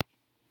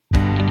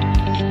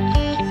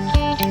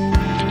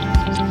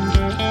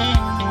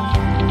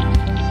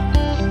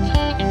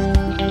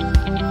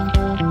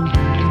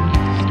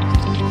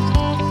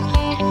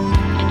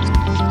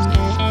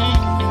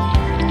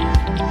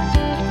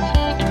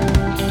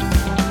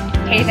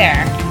Hey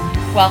there.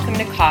 Welcome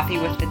to Coffee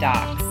with the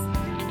Docs.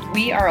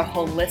 We are a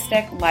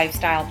holistic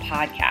lifestyle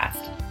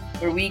podcast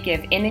where we give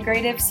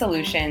integrative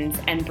solutions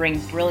and bring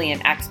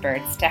brilliant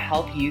experts to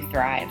help you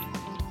thrive,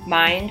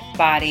 mind,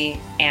 body,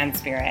 and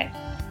spirit.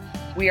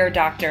 We are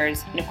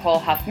doctors Nicole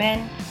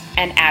Huffman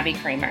and Abby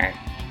Kramer,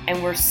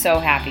 and we're so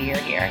happy you're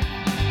here.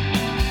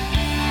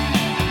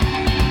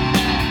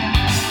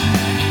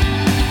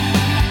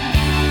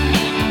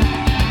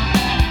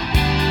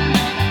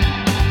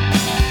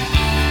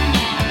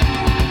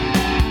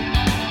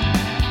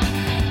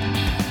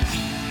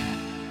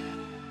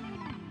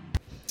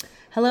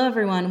 Hello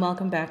everyone,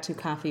 welcome back to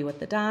Coffee with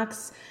the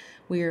Docs.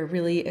 We are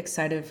really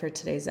excited for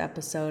today's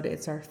episode.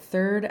 It's our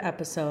third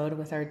episode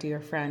with our dear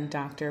friend,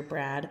 Dr.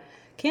 Brad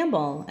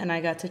Campbell, and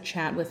I got to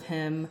chat with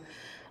him.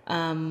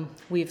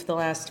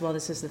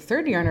 This is the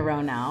third year in a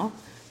row now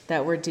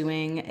that we're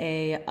doing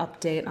a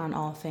update on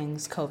all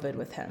things COVID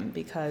with him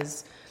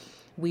because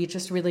we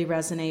just really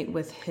resonate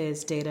with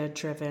his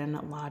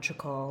data-driven,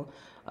 logical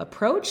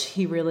approach.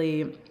 He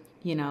really,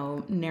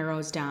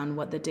 narrows down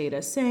what the data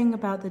is saying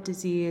about the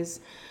disease.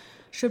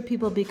 Should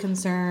people be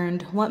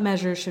concerned? What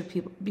measures should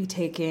people be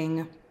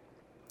taking?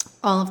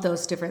 All of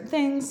those different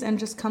things, and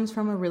just comes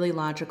from a really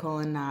logical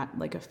and not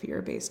like a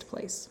fear-based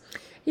place.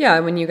 Yeah,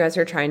 when you guys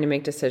are trying to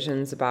make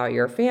decisions about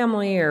your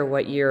family or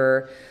what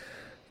your,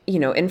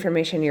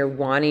 information you're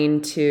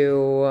wanting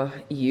to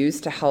use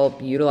to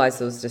help utilize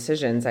those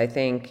decisions, I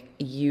think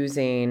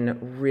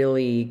using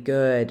really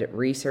good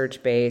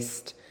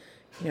research-based,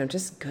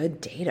 just good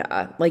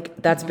data,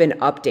 that's been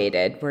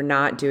updated. We're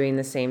not doing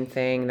the same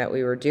thing that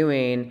we were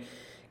doing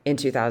in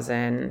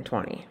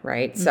 2020,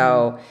 right? Mm-hmm.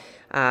 So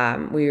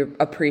we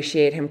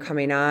appreciate him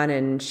coming on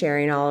and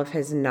sharing all of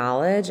his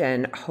knowledge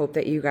and hope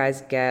that you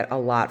guys get a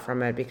lot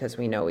from it because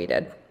we know we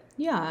did.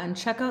 Yeah, and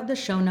check out the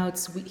show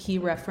notes. He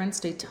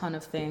referenced a ton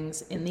of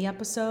things in the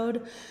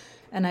episode,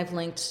 and I've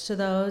linked to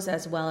those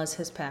as well as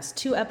his past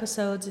 2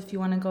 episodes if you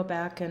want to go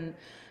back and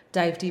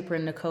dive deeper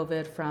into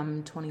COVID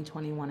from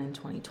 2021 and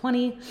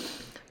 2020.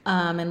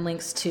 And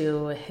links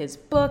to his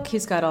book.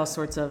 He's got all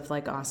sorts of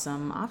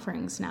awesome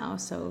offerings now,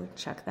 so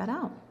check that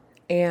out.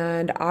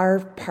 And our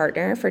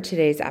partner for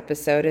today's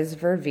episode is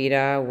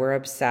Vervita. We're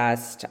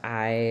obsessed.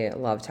 I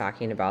love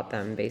talking about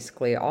them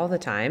basically all the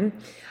time.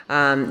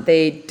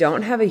 They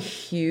don't have a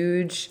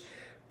huge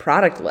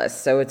product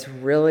list, so it's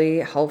really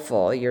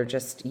helpful. You're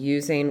just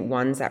using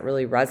ones that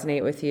really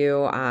resonate with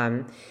you.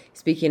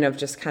 Speaking of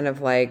just kind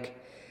of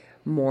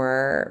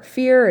more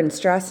fear and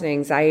stress and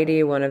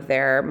anxiety, one of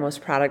their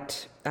most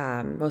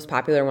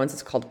popular ones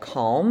is called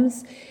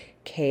Calms,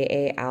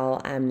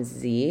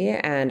 Kalmz,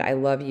 and I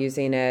love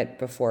using it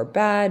before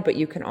bed, but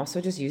you can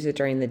also just use it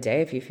during the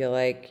day if you feel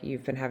like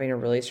you've been having a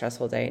really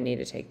stressful day and need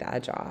to take the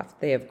edge off.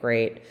 They have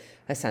great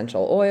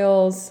essential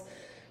oils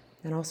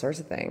and all sorts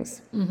of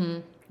things.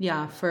 Mm-hmm.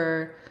 Yeah,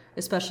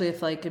 especially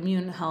if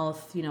immune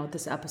health,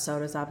 this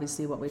episode is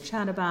obviously what we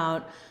chat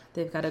about.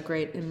 They've got a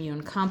great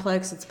immune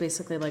complex. It's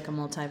basically like a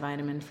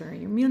multivitamin for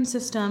your immune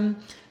system.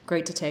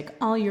 Great to take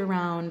all year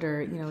round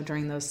or,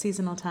 during those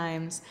seasonal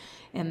times.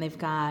 And they've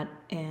got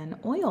an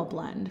oil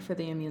blend for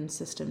the immune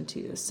system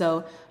too.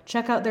 So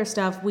check out their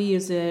stuff. We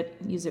use it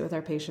with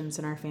our patients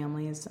and our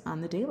families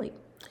on the daily.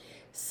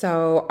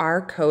 So our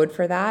code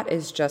for that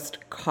is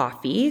just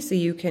coffee. So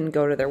you can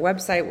go to their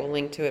website. We'll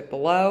link to it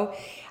below.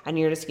 And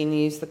you're just going to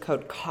use the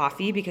code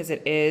coffee because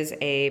it is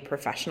a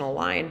professional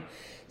line.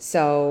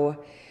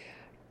 So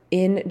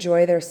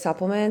enjoy their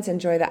supplements,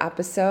 enjoy the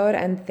episode,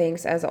 and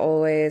thanks as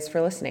always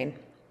for listening.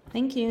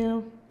 Thank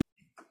you.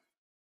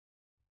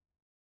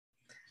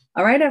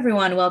 All right,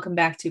 everyone, welcome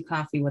back to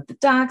Coffee with the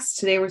Docs.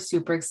 Today we're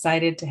super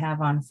excited to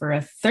have on for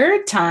a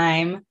third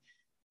time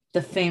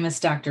the famous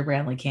Dr.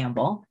 Bradley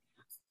Campbell.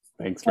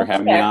 Thanks for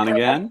having me on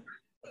again.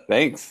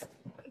 Thanks.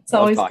 It's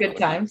always good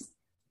times.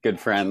 Good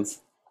friends.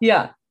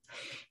 Yeah.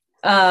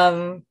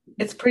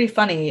 It's pretty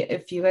funny.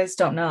 If you guys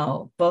don't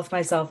know, both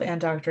myself and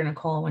Dr.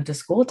 Nicole went to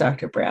school with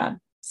Dr. Brad.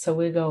 So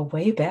we go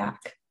way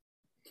back.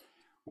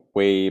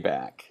 Way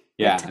back.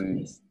 Yeah.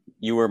 And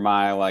you were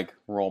my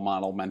role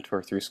model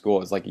mentor through school.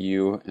 It was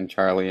you and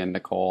Charlie and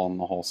Nicole and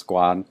the whole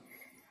squad.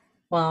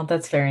 Well,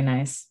 that's very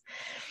nice.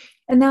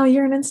 And now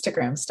you're an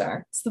Instagram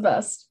star. It's the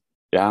best.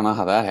 Yeah, I don't know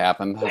how that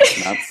happened.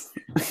 That's nuts.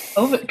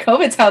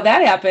 COVID's how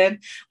that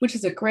happened, which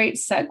is a great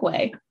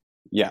segue.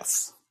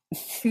 Yes.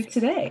 To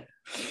today.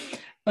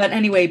 But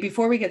anyway,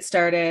 before we get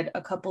started,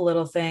 a couple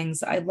little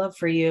things. I'd love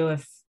for you,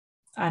 if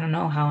I don't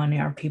know how many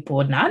of our people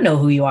would not know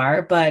who you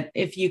are, but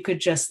if you could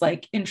just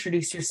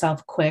introduce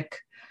yourself quick,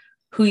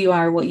 who you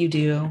are, what you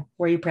do,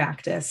 where you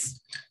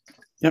practice.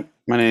 Yep.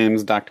 My name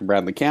is Dr.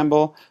 Bradley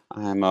Campbell.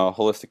 I'm a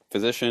holistic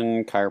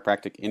physician,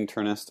 chiropractic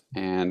internist,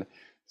 and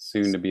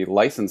soon to be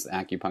licensed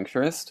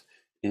acupuncturist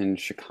in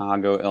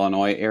Chicago,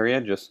 Illinois area,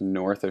 just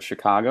north of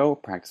Chicago,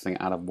 practicing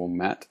out of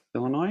Wilmette,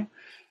 Illinois.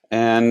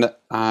 And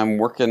I'm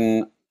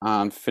working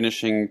on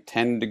finishing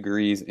 10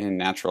 degrees in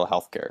natural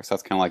healthcare. So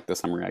that's kind of the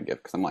summary I give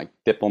because I'm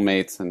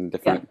diplomates and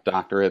different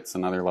doctorates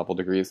and other level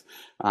degrees,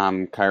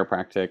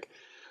 chiropractic,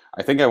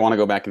 I think I want to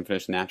go back and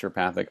finish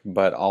naturopathic,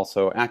 but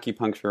also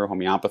acupuncture,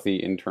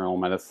 homeopathy, internal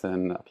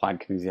medicine, applied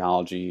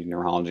kinesiology,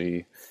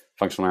 neurology,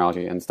 functional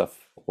neurology, and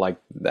stuff like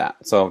that.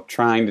 So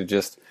trying to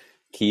just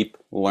keep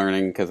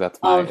learning because that's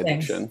my All things.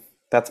 addiction.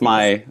 That's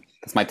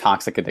Yes. my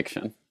toxic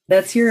addiction.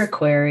 That's your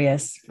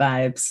Aquarius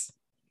vibes.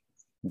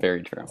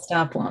 Very true.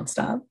 Stop, won't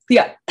stop.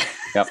 Yeah.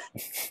 Yep.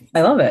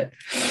 I love it.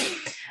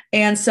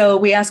 And so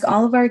we ask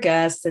all of our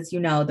guests, as you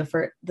know,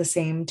 the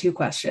same two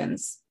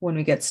questions when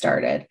we get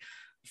started.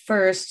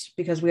 First,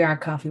 because we are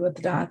Coffee with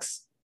the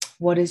Docs,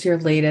 what is your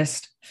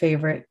latest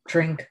favorite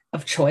drink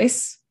of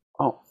choice?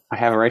 Oh, I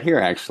have it right here,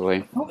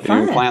 actually. Oh,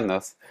 Didn't even fun. plan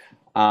this.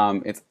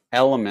 It's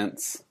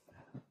Elements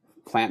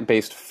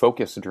plant-based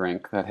focus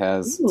drink that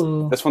has,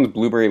 Ooh. this one's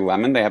blueberry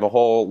lemon. They have a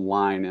whole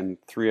line, and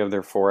 3 of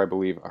their 4, I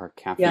believe, are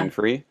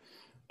caffeine-free,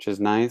 which is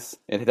nice.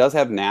 It does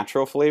have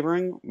natural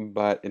flavoring,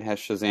 but it has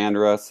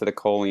schizandra,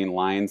 citicoline,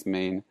 lion's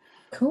mane,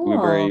 Cool.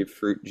 blueberry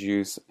fruit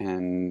juice,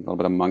 and a little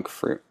bit of monk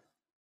fruit.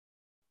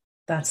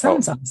 That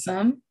sounds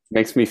awesome.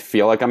 Makes me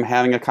feel like I'm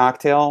having a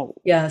cocktail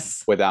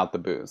Yes. without the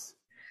booze.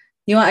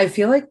 You know, I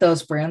feel like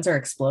those brands are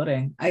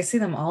exploding. I see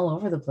them all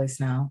over the place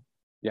now.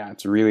 Yeah,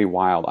 it's really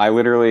wild. I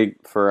literally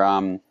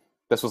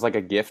this was like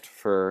a gift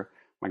for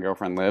my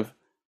girlfriend Liv,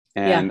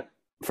 and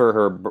for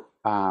her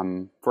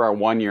for our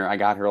 1 year, I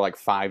got her like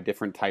 5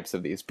 different types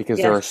of these because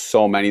there are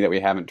so many that we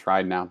haven't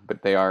tried now,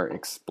 but they are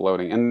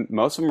exploding, and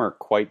most of them are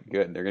quite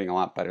good. They're getting a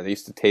lot better. They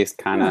used to taste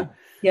kind of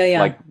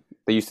like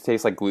they used to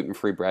taste like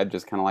gluten-free bread,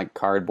 just kind of like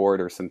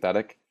cardboard or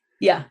synthetic.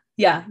 Yeah.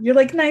 You're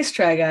like, nice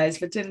try, guys,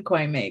 but didn't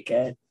quite make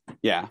it.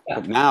 Yeah,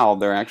 but now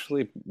they're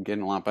actually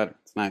getting a lot better.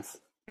 It's nice.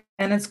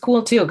 And it's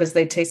cool too because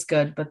they taste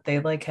good, but they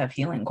like have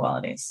healing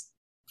qualities.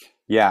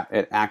 Yeah,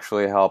 it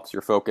actually helps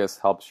your focus,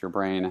 helps your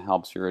brain,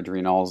 helps your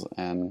adrenals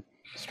and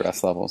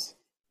stress levels.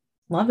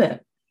 Love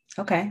it.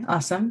 Okay,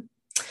 awesome.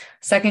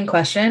 Second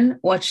question,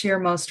 what's your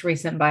most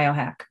recent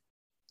biohack?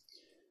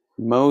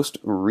 Most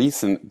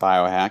recent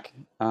biohack,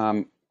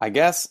 I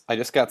guess I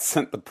just got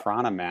sent the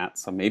prana mat,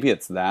 so maybe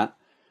it's that.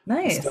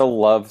 Nice. I still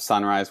love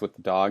sunrise with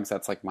the dogs.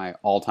 That's like my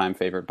all-time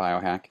favorite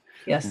biohack.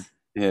 Yes.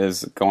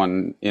 Is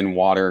going in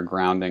water,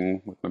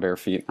 grounding with my bare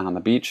feet on the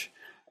beach.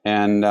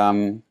 And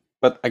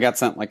but I got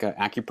sent like an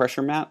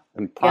acupressure mat,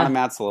 and prana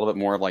mat's a little bit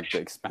more of like the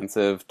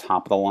expensive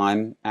top of the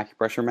line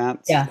acupressure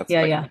mat. So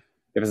Yeah.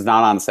 If it's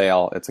not on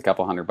sale, it's a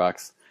couple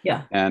 $100.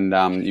 Yeah. And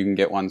you can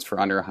get ones for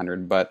under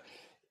 100, but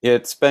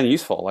it's been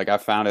useful. Like I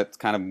found it's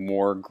kind of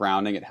more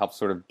grounding. It helps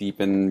sort of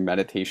deepen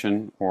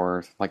meditation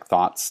or like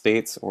thought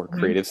states or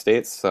creative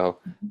states. So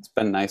it's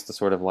been nice to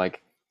sort of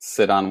like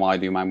sit on while I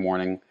do my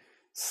morning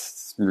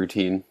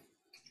routine.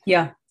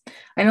 Yeah.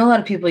 I know a lot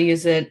of people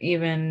use it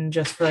even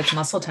just for like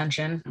muscle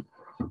tension.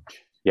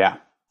 Yeah.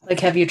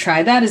 Like, have you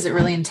tried that? Is it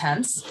really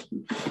intense?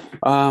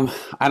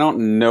 I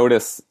don't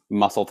notice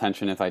muscle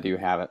tension if I do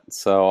have it.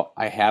 So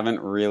I haven't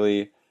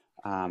really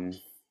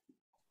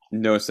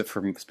noticed it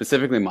for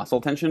specifically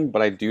muscle tension,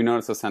 but I do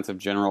notice a sense of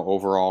general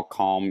overall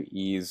calm,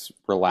 ease,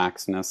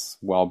 relaxedness,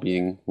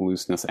 well-being,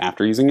 looseness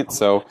after using it.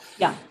 So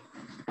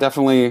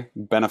definitely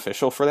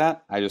beneficial for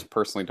that. I just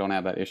personally don't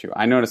have that issue.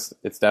 I notice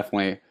it's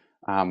definitely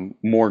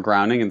more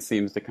grounding and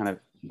seems to kind of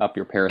up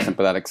your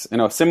parasympathetics in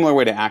a similar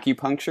way to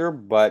acupuncture,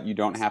 but you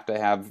don't have to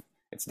have,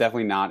 it's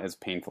definitely not as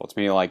painful. It's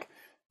maybe like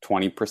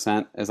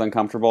 20% as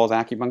uncomfortable as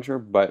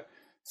acupuncture, but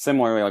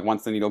similarly, like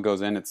once the needle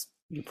goes in, it's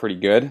pretty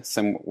good.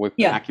 Same with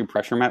the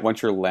acupressure mat,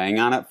 once you're laying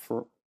on it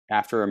for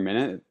after a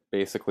minute, it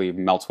basically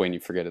melts away and you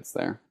forget it's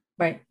there.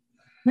 Right.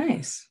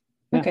 Nice.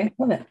 Okay.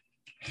 Love it.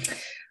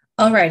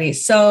 Alrighty.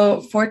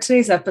 So for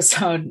today's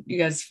episode, you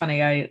guys,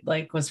 funny, I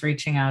like was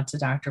reaching out to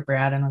Dr.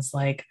 Brad and was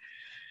like,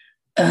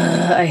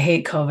 I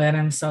hate COVID.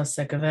 I'm so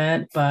sick of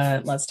it,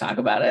 but let's talk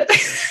about it.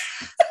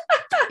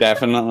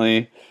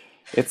 Definitely.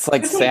 It's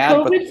like It's sad.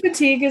 Like COVID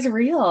fatigue is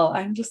real.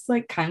 I'm just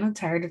like kind of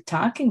tired of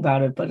talking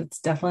about it, but it's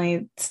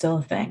definitely still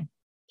a thing.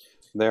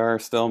 There are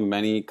still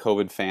many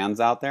COVID fans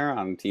out there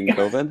on Team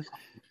COVID,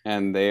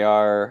 and they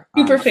are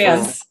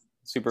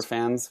super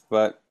fans,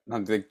 but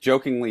like,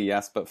 jokingly,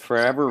 yes, but for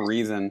whatever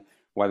reason,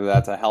 whether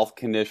that's a health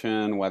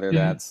condition, whether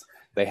that's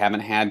they haven't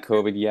had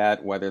COVID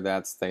yet, whether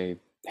that's they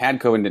had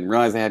COVID and didn't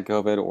realize they had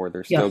COVID, or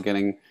they're still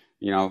getting,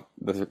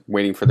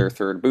 waiting for their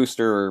third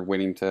booster or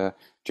waiting to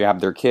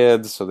jab their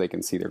kids so they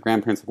can see their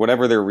grandparents,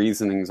 whatever their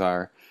reasonings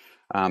are,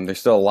 there's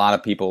still a lot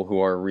of people who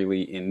are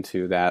really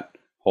into that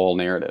whole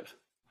narrative.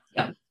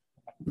 Yeah,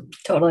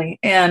 totally.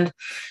 And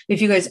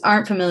if you guys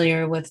aren't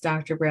familiar with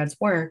Dr. Brad's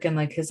work and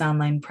like his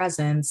online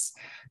presence,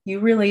 you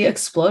really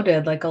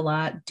exploded like a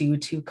lot due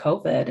to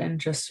COVID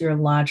and just your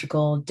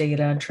logical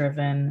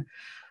data-driven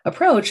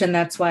approach. And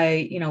that's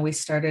why, we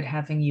started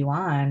having you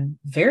on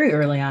very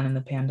early on in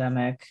the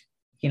pandemic,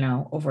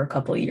 over a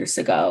couple of years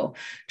ago,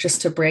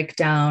 just to break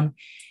down,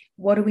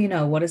 what do we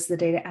know? What does the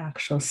data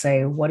actually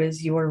say? What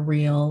is your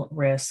real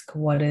risk?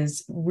 What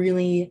is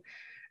really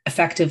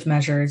effective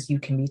measures you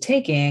can be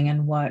taking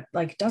and what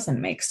like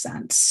doesn't make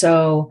sense?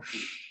 So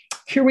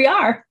here we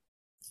are.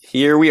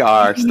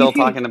 Still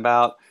talking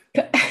about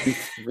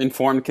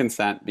informed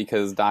consent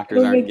because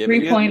doctors aren't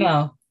giving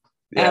 3.0.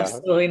 Yeah.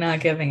 Absolutely not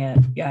giving it.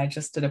 Yeah, I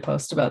just did a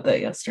post about that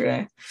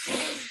yesterday.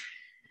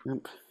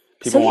 Yep. So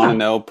People want to yeah.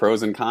 know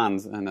pros and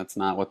cons, and that's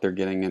not what they're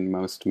getting in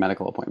most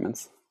medical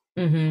appointments.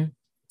 hmm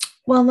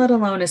Well, let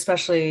alone,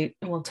 especially,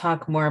 we'll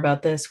talk more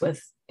about this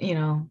with,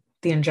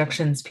 the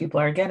injections people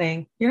are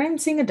getting. You're not even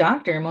seeing a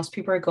doctor. Most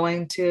people are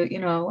going to,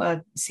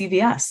 a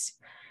CVS,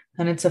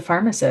 and it's a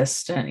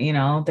pharmacist.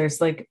 And,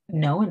 there's like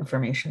no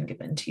information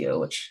given to you,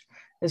 which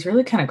is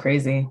really kind of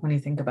crazy when you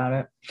think about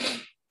it.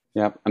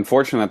 Yep.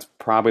 Unfortunately, that's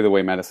probably the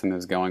way medicine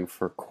is going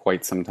for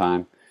quite some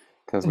time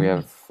because we Mhm.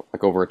 have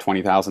like over a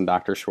 20,000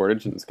 doctor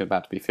shortage and it's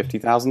about to be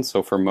 50,000.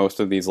 So for most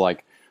of these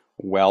like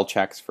well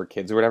checks for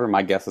kids or whatever,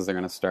 my guess is they're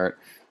going to start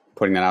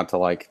putting that out to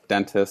like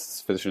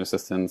dentists, physician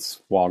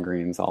assistants,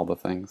 Walgreens, all the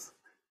things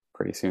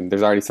pretty soon.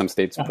 There's already some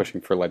states Yeah. pushing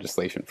for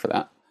legislation for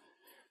that.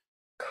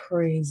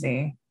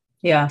 Crazy.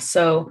 Yeah.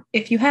 So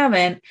if you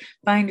haven't,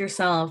 find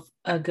yourself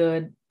a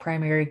good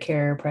primary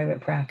care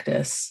private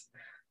practice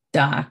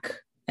doc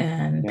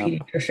and Yep.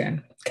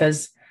 pediatrician,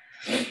 because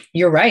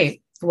you're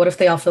right. What if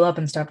they all fill up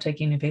and stop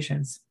taking new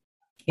patients?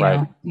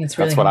 Right. It's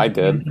really That's what I hard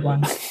to did. find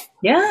one.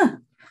 Yeah.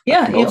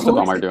 Yeah. Most of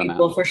them are Holistic doing that.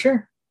 people for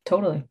sure.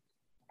 Totally.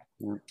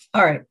 Yeah.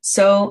 All right.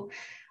 So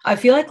I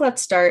feel like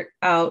let's start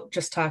out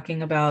just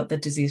talking about the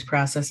disease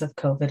process of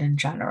COVID in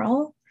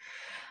general.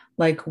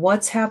 Like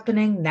what's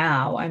happening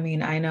now? I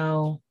mean, I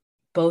know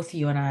both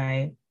you and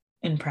I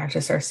in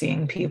practice are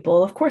seeing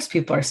people. Of course,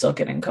 people are still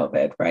getting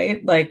COVID,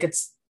 right? Like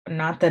it's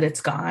not that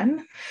it's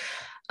gone.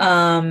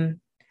 Um,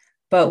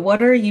 but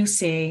what are you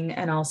seeing?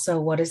 And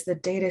also, what is the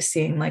data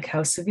seeing? Like,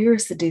 how severe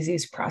is the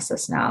disease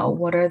process now?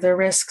 What are the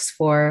risks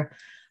for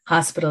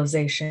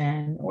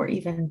hospitalization or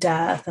even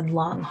death and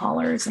long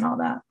haulers and all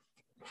that?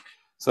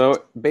 So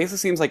it basically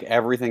seems like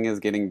everything is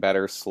getting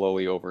better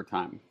slowly over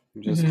time,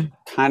 which is hmm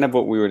kind of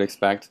what we would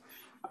expect.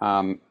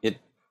 It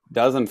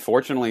does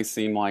unfortunately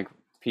seem like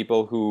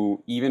people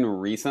who even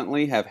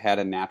recently have had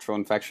a natural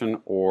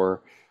infection,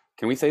 or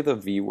can we say the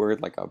V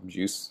word, like a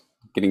juice,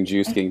 getting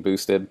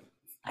boosted,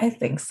 I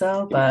think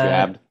so, getting but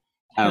jabbed?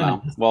 I who don't know.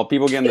 knows? Well,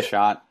 people getting the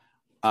shot,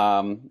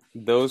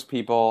 those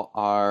people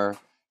are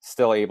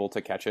still able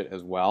to catch it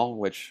as well,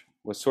 which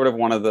was sort of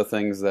one of the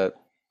things that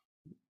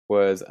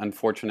was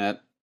unfortunate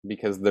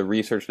because the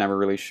research never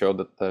really showed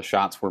that the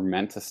shots were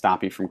meant to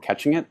stop you from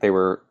catching it. They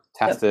were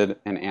Yep. tested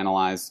and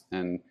analyzed,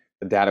 and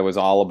the data was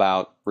all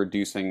about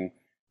reducing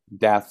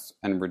deaths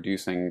and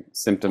reducing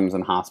symptoms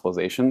and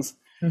hospitalizations.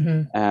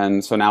 hmm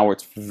And so now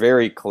it's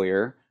very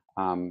clear,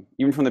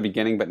 even from the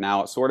beginning, but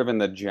now it's sort of in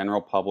the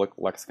general public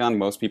lexicon.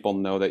 Most people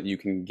know that you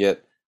can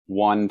get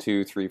 1,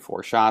 2, 3,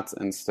 4 shots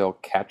and still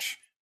catch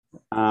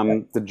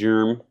the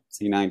germ, Right.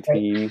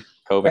 C19,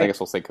 COVID. I Right. guess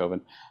we'll say COVID.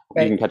 You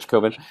can Right. catch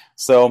COVID.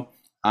 So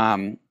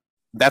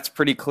that's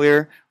pretty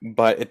clear,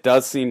 but it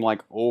does seem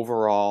like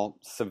overall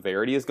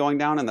severity is going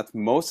down, and that's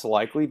most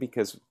likely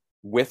because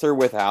with or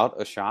without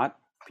a shot,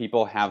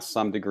 people have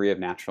some degree of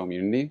natural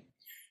immunity,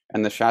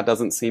 and the shot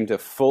doesn't seem to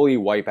fully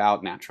wipe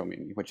out natural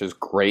immunity, which is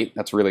great.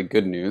 That's really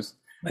good news.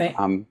 Right.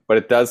 But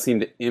it does seem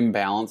to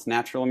imbalance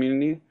natural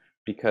immunity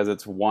because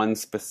it's one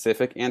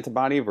specific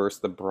antibody versus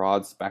the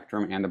broad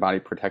spectrum antibody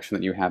protection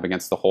that you have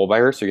against the whole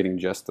virus. You're getting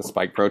just the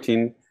spike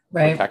protein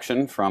Right.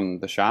 protection from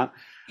the shot.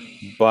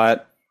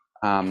 But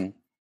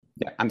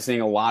yeah, I'm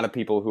seeing a lot of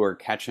people who are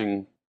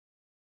catching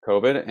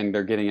COVID and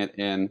they're getting it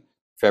in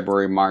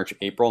February, March,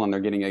 April, and they're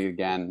getting it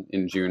again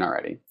in June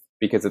already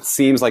because it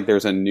seems like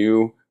there's a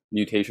new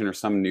mutation or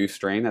some new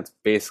strain that's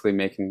basically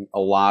making a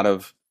lot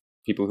of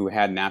people who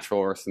had natural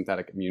or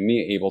synthetic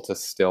immunity able to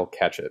still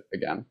catch it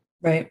again.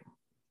 Right.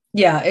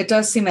 Yeah, it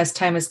does seem as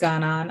time has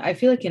gone on. I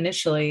feel like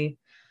initially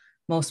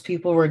most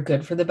people were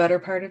good for the better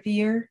part of the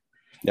year.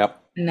 Yep.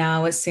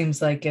 Now it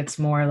seems like it's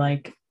more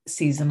like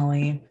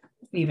seasonally,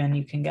 even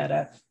you can get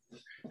it.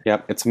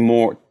 Yep.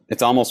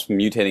 It's almost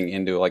mutating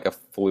into like a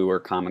flu or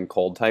common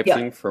cold type Yeah.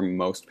 thing for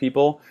most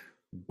people.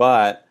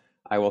 But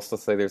I will still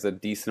say there's a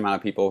decent amount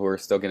of people who are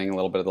still getting a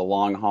little bit of the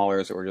long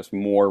haulers or just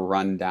more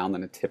run down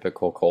than a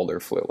typical cold or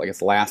flu. Like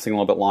it's lasting a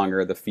little bit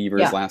longer. The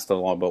fevers Yeah. last a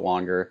little bit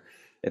longer.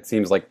 It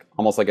seems like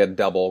almost like a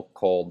double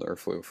cold or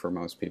flu for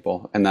most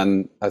people. And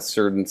then a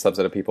certain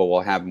subset of people will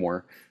have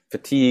more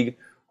fatigue,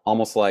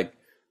 almost like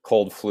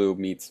cold flu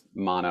meets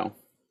mono.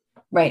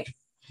 Right.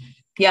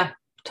 Yeah,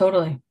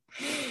 totally.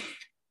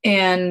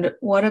 And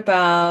what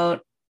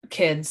about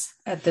kids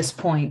at this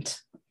point?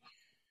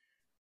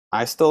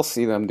 I still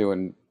see them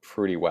doing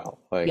pretty well.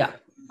 Like Yeah.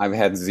 I've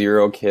had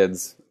 0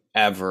 kids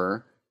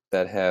ever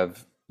that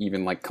have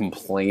even like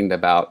complained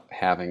about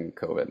having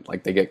COVID.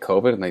 Like they get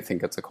COVID and they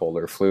think it's a cold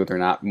or flu. They're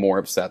not more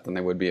upset than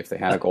they would be if they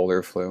had a Yep. cold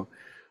or flu.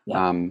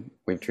 Yep.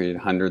 We've treated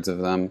hundreds of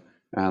them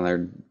and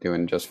they're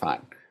doing just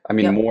fine. I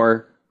mean,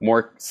 Yep.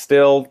 more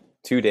still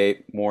to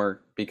date,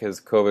 more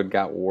because COVID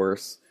got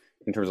worse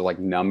in terms of like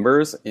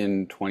numbers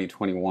in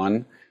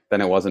 2021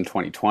 than it was in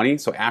 2020.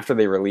 So after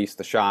they released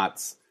the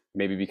shots,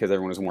 maybe because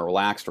everyone was more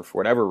relaxed or for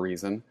whatever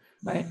reason,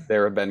 Right.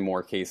 there have been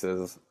more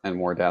cases and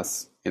more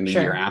deaths in the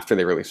year Sure. after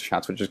they released the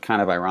shots, which is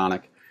kind of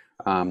ironic.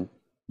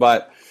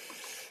 But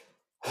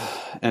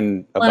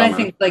and a Well, and I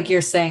bummer. think like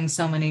you're saying,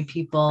 so many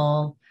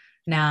people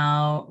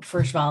now,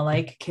 first of all,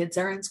 like kids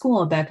are in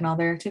school back in all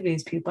their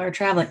activities, people are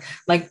traveling.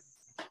 Like,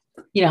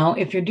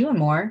 if you're doing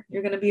more,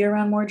 you're going to be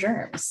around more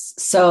germs.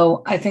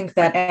 So I think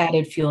that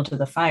added fuel to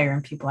the fire,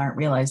 and people aren't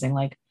realizing,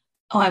 like,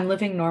 oh, I'm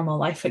living normal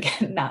life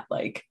again, not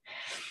like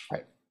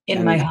Right.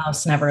 in my And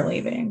house, never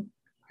leaving.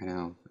 I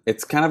know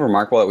it's kind of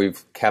remarkable that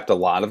we've kept a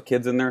lot of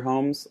kids in their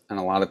homes and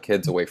a lot of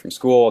kids away from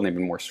school, and they've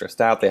been more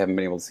stressed out. They haven't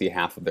been able to see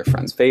half of their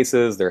friends'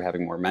 faces. They're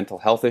having more mental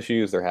health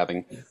issues. They're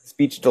having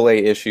speech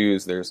delay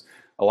issues. There's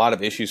a lot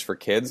of issues for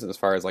kids as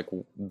far as like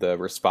the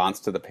response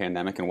to the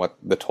pandemic and what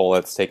the toll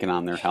it's taken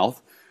on their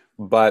health.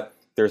 But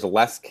there's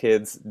less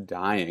kids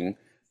dying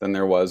than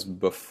there was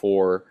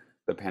before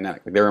the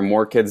pandemic. Like, there are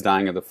more kids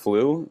dying of the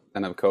flu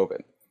than of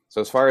COVID.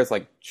 So as far as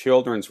like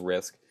children's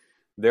risk,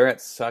 they're at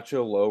such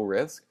a low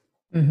risk.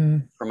 Mm-hmm.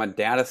 From a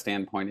data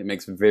standpoint, it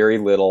makes very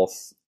little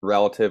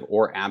relative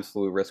or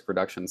absolute risk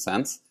reduction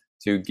sense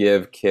to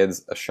give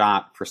kids a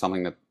shot for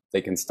something that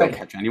they can still Right.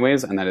 catch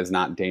anyways and that is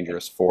not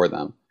dangerous for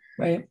them.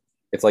 Right.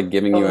 It's like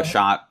giving you a Totally.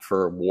 shot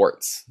for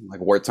warts. Like,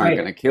 warts aren't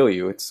Right. going to kill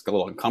you. It's a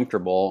little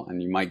uncomfortable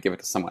and you might give it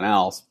to someone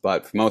else,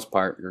 but for the most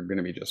part, you're going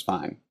to be just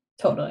fine.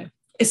 Totally.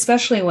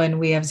 Especially when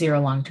we have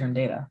zero long-term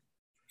data.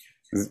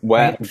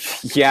 Well,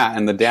 yeah,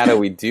 and the data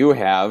we do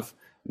have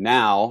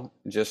now,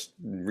 just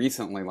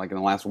recently, like in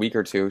the last week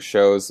or two,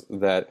 shows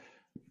that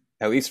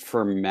at least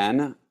for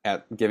men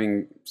at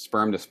giving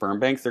sperm to sperm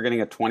banks, they're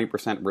getting a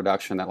 20%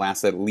 reduction that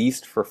lasts at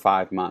least for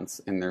 5 months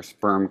in their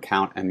sperm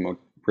count and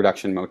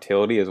reduction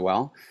motility as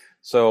well.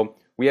 So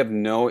we have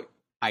no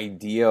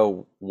idea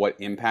what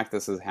impact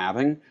this is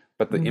having,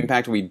 but the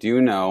impact we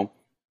do know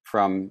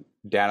from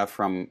data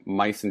from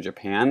mice in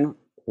Japan,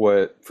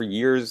 for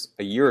years,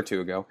 a year or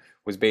two ago,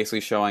 was basically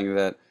showing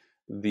that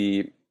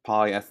the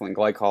polyethylene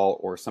glycol,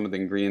 or some of the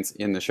ingredients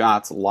in the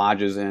shots,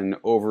 lodges in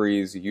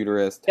ovaries,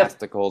 uterus,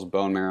 testicles,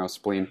 bone marrow,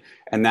 spleen.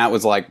 And that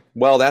was like,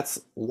 well, that's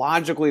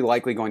logically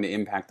likely going to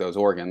impact those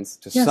organs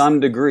to some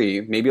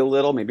degree, maybe a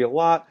little, maybe a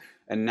lot.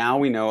 And now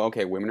we know,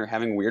 okay, women are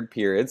having weird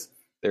periods.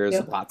 There's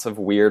lots of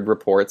weird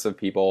reports of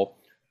people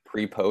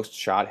pre-post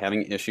shot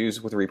having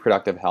issues with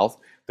reproductive health.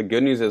 The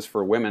good news is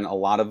for women, a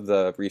lot of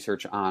the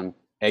research on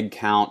egg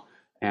count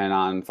and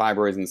on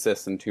fibroids and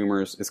cysts and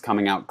tumors is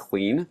coming out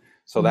clean.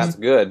 So that's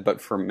good. But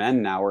for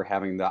men now, we're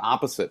having the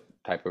opposite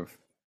type of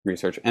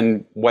research.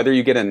 And whether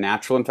you get a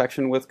natural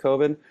infection with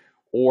COVID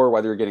or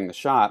whether you're getting the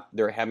shot,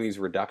 they're having these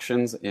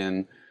reductions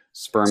in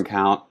sperm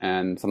count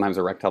and sometimes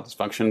erectile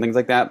dysfunction and things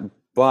like that.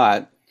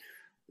 But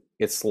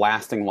it's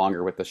lasting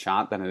longer with the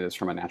shot than it is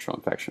from a natural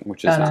infection,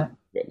 which is not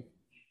good.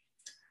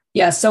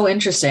 Yeah, so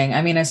interesting.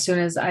 I mean, as soon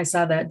as I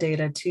saw that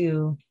data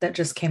too, that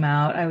just came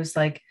out, I was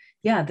like,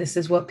 yeah, this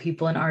is what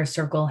people in our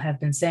circle have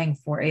been saying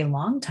for a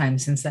long time,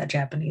 since that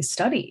Japanese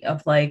study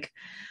of like,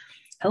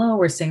 hello,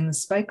 we're seeing the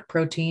spike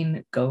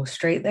protein go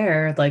straight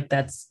there. Like,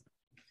 that's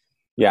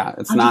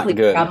it's not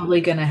good.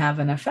 Probably going to have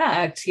an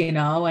effect,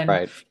 and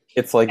right.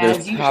 It's like as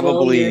there's usual,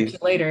 probably a year or two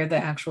later, the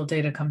actual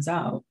data comes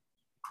out.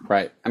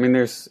 Right. I mean,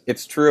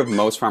 it's true of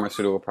most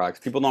pharmaceutical products.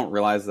 People don't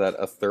realize that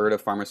a third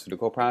of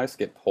pharmaceutical products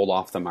get pulled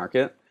off the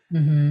market.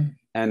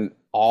 And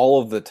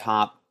all of the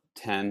top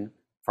 10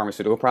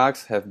 pharmaceutical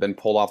products have been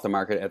pulled off the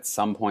market at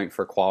some point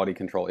for quality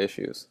control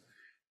issues.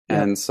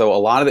 And so a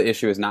lot of the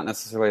issue is not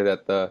necessarily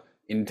that the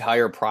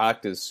entire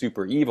product is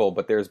super evil,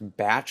 but there's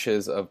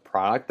batches of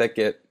product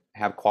that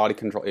have quality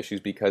control issues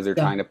because they're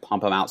trying to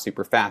pump them out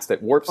super fast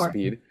at warp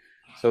speed.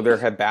 So there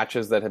have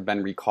batches that have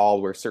been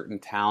recalled where certain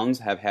towns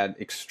have had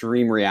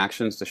extreme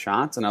reactions to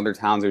shots and other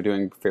towns are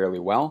doing fairly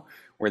well,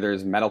 where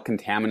there's metal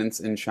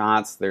contaminants in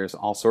shots. There's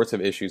all sorts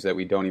of issues that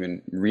we don't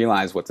even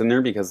realize what's in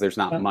there because there's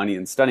not money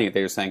in studying it.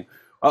 They're just saying,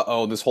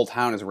 uh-oh, this whole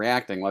town is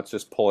reacting. Let's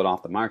just pull it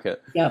off the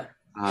market.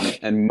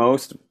 And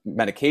most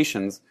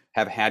medications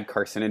have had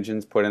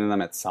carcinogens put in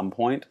them at some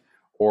point,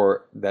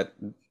 or that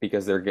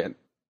because they're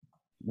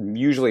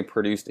usually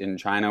produced in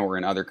China or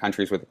in other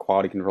countries where the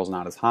quality control is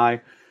not as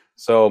high.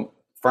 So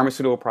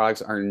pharmaceutical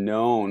products are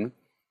known,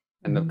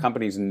 and the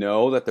companies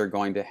know that they're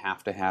going to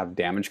have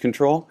damage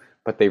control,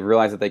 but they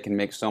realize that they can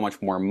make so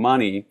much more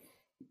money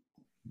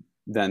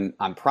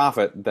on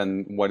profit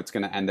than what it's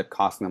going to end up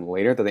costing them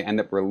later, that they end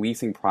up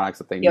releasing products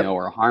that they know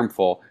are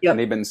harmful. And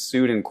they've been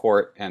sued in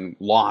court and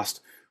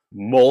lost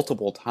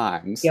multiple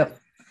times.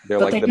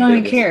 But like they don't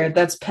even care.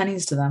 That's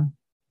pennies to them.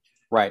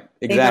 Right,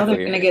 exactly. They know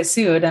they're going to get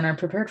sued and are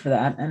prepared for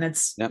that, and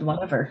it's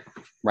whatever.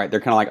 Right, they're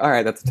kind of like, all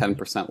right, that's a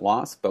 10%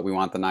 loss, but we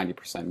want the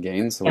 90%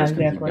 gain, so we're just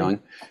going to keep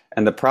going.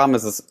 And the problem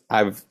is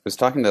I was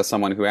talking to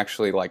someone who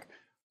actually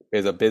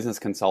is a business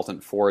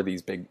consultant for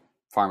these big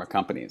pharma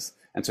companies,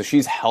 and so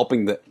she's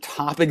helping the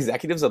top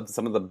executives of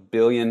some of the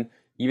billion,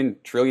 even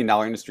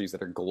trillion-dollar industries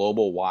that are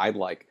global-wide,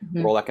 like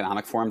World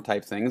Economic Forum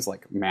type things,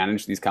 like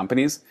manage these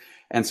companies.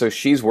 And so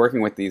she's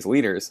working with these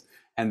leaders.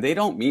 And they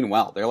don't mean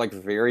well. They're like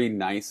very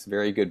nice,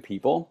 very good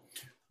people.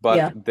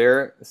 But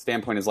their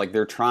standpoint is like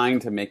they're trying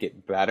to make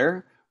it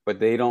better, but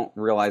they don't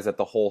realize that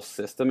the whole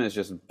system is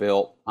just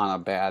built on a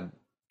bad,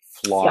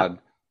 flawed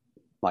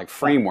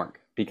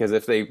framework. because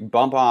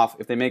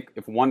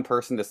if one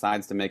person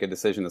decides to make a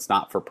decision that's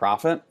not for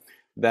profit,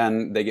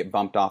 then they get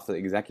bumped off the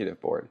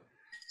executive board.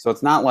 So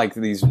it's not like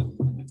these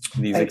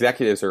Right.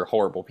 executives are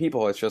horrible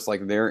people. It's just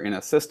like they're in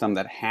a system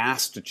that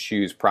has to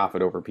choose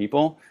profit over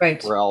people,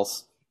 Right. or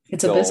else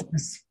It's a they'll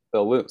business.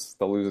 they'll lose.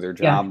 They'll lose their Yeah.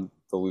 job.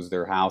 They'll lose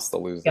their house.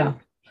 They'll lose Yeah. their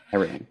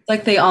everything.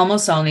 Like they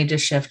almost all need to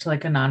shift to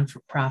like a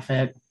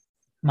non-for-profit.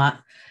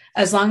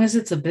 As long as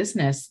it's a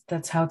business,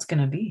 that's how it's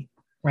going to be,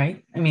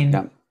 right? I mean,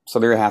 Yeah. So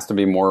there has to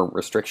be more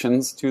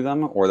restrictions to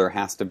them, or there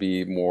has to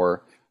be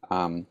more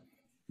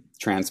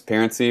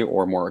transparency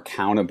or more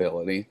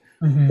accountability,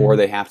 or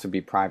they have to be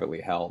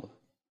privately held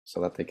so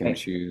that they can Right.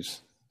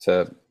 choose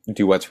to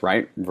do what's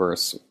right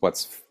versus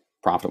what's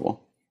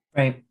profitable.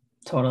 right.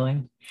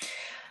 Totally.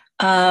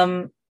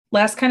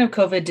 Last kind of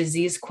COVID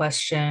disease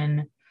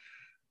question,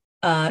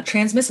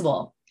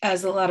 transmissible.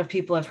 As a lot of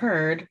people have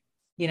heard,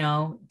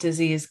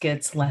 disease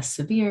gets less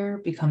severe,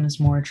 becomes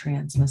more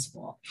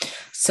transmissible.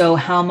 So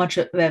how much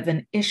of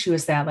an issue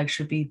is that? Like,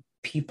 should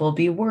people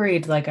be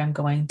worried? Like, I'm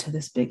going to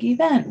this big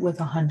event with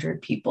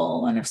 100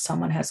 people, and if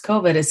someone has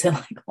COVID, is it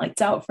like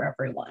lights out for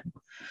everyone?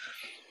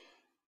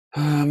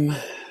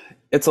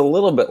 It's a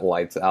little bit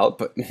lights out,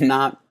 but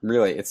not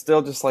really. It's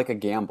still just like a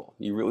gamble.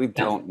 You really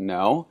don't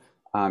know.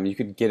 You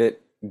could get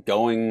it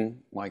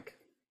going like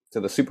to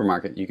the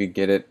supermarket. You could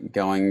get it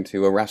going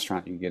to a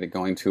restaurant. You could get it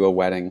going to a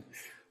wedding.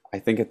 I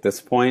think at this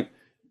point,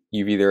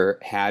 you've either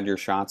had your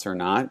shots or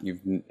not. You've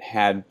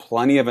had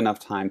plenty of enough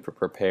time to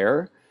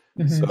prepare.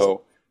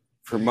 So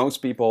for most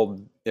people,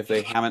 if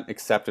they haven't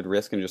accepted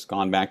risk and just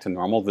gone back to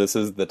normal, this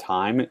is the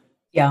time.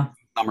 Yeah.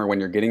 Summer, when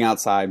you're getting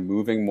outside,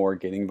 moving more,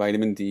 getting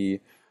vitamin D.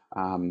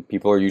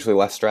 People are usually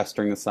less stressed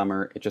during the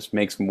summer. It just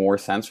makes more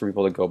sense for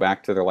people to go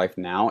back to their life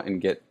now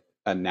and get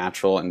a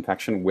natural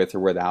infection with or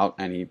without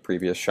any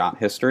previous shot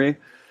history.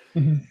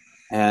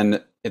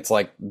 And it's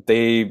like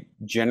they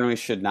generally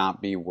should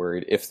not be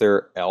worried. If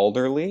they're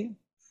elderly,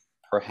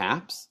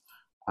 perhaps,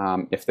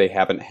 if they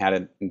haven't had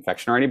an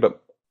infection already.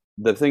 But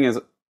the thing is,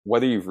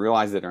 whether you've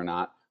realized it or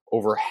not,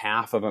 over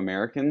half of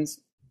Americans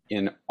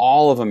in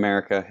all of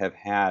America have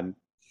had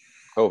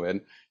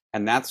COVID.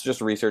 And that's just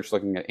research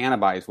looking at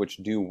antibodies, which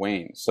do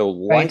wane. So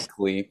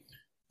likely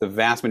the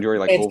vast majority,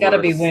 like It's over got to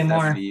be way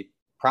more.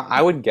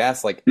 I would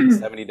guess like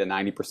 70 to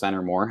 90%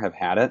 or more have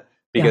had it,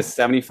 because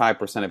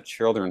 75% of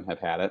children have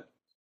had it.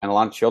 And a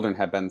lot of children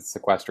have been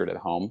sequestered at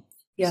home.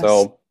 Yes.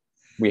 So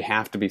we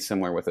have to be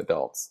similar with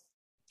adults.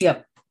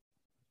 Yep.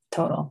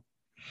 Total.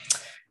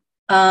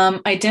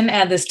 I didn't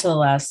add this to the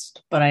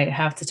list, but I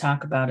have to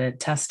talk about it.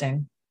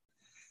 Testing.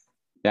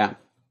 Yeah.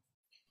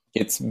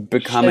 It's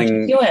becoming...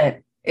 Should you do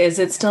it? Is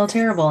it still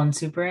terrible and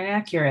super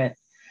inaccurate?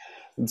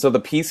 So the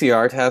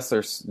PCR tests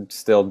are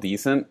still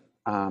decent.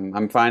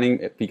 I'm finding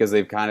it because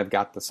they've kind of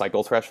got the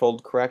cycle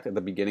threshold correct at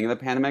the beginning of the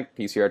pandemic.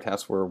 PCR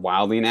tests were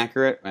wildly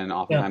inaccurate and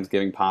oftentimes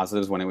giving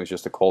positives when it was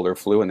just a cold or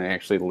flu, and they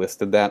actually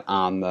listed that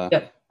on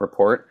the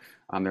report.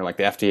 They're like,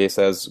 the FDA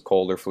says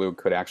cold or flu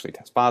could actually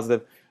test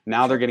positive.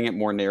 Now they're getting it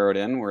more narrowed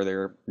in where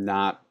they're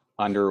not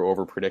under or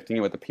over predicting it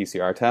with the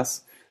PCR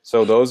tests.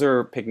 So those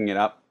are picking it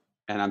up,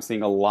 and I'm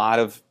seeing a lot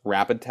of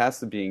rapid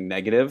tests being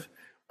negative,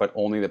 but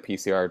only the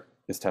PCR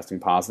is testing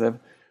positive.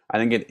 I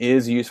think it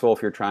is useful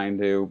if you're trying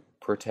to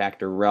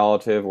protect a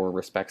relative or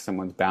respect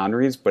someone's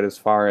boundaries, but as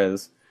far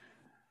as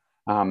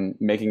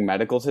making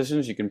medical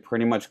decisions, you can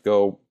pretty much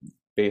go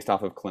based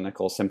off of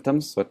clinical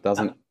symptoms. So it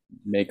doesn't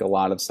make a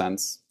lot of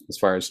sense as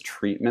far as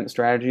treatment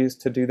strategies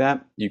to do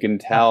that. You can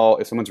tell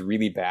if someone's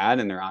really bad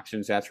and their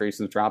oxygen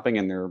saturation is dropping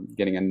and they're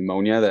getting a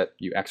pneumonia that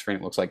you x-ray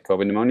and it looks like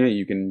COVID pneumonia,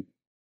 you can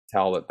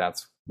tell that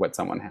that's what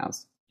someone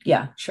has.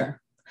 Yeah,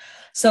 sure.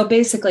 So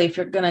basically, if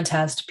you're going to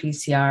test,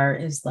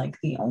 PCR is like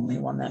the only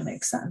one that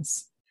makes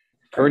sense.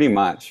 Pretty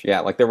much, yeah.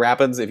 Like the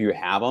rapids, if you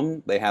have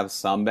them, they have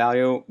some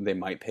value. They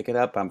might pick it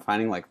up. I'm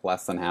finding like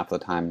less than half the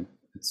time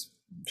it's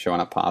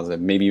showing up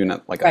positive. Maybe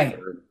even like a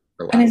third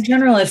or less. And in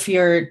general, if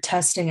you're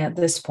testing at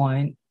this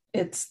point,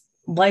 it's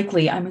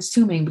likely, I'm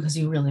assuming, because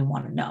you really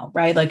want to know,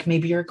 right? Like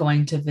maybe you're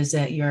going to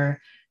visit your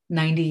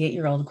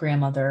 98-year-old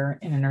grandmother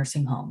in a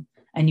nursing home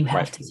and you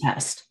have to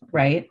test,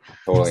 right?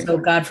 Totally. So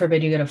God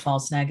forbid you get a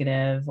false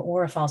negative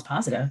or a false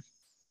positive,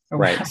 or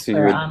right. So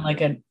you're on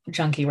like a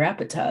junky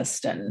rapid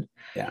test, and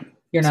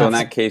you're not. So in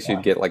that case,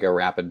 you'd get like a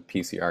rapid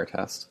PCR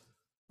test.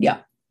 Yeah.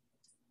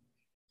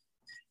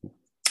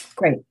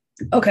 Great.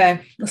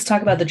 Okay, let's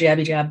talk about the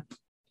jabby jab.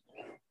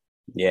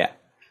 Yeah.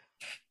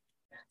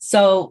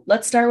 So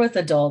let's start with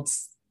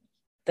adults,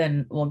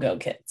 then we'll go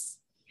kids.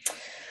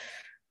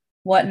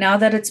 Now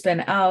that it's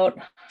been out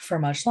for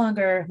much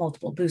longer,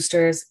 multiple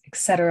boosters,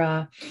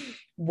 etc.,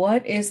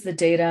 what is the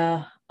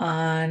data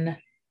on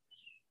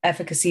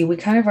efficacy? We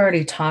kind of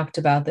already talked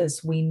about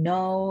this. We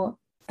know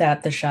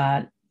that the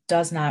shot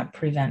does not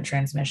prevent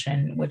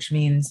transmission, which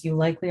means you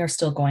likely are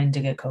still going to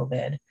get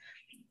COVID,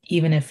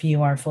 even if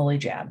you are fully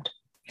jabbed.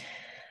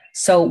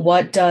 So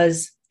what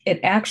does it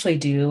actually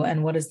do,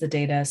 and what does the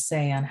data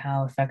say on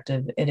how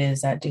effective it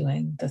is at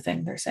doing the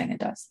thing they're saying it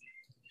does?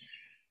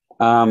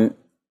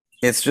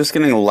 It's just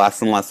getting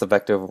less and less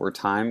effective over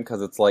time,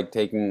 because it's like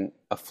taking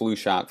a flu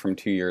shot from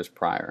 2 years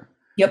prior.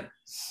 Yep.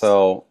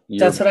 So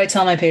That's what I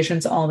tell my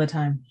patients all the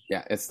time.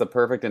 yeah, it's the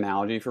perfect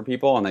analogy for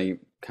people, and they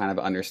kind of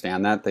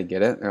understand that. They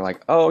get it. They're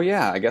like, oh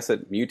yeah, I guess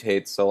it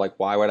mutates. So like,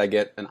 why would I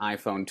get an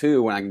iPhone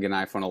 2 when I can get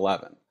an iPhone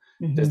 11?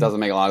 This doesn't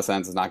make a lot of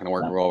sense. It's not going to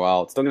work real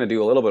well. It's still going to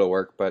do a little bit of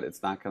work, but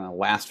it's not going to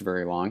last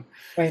very long.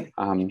 Right.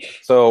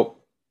 So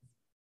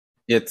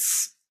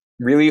it's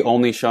really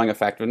only showing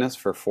effectiveness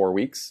for 4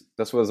 weeks.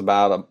 This was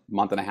about a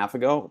month and a half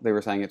ago. They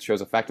were saying it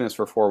shows effectiveness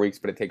for 4 weeks,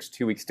 but it takes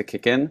 2 weeks to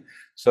kick in.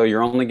 So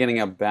you're only getting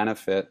a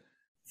benefit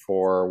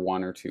for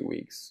 1 or 2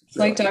 weeks.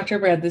 Like Dr.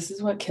 Brad, this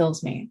is what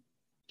kills me.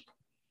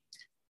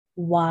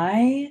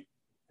 Why?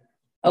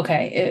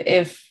 Okay,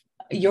 if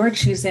you're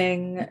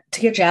choosing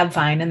to get jabbed,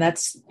 fine, and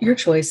that's your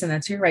choice, and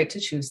that's your right to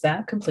choose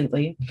that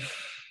completely.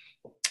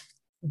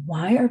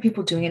 Why are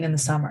people doing it in the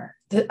summer?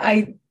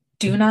 I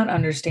do not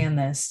understand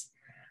this.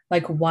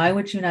 Like, why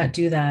would you not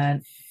do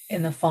that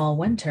in the fall,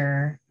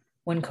 winter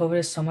when COVID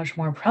is so much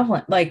more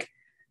prevalent? Like,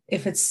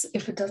 if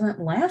it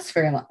doesn't last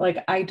very long,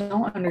 like, I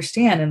don't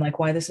understand. And like,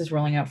 why this is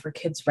rolling out for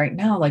kids right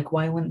now. Like,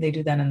 why wouldn't they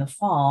do that in the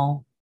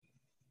fall?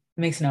 It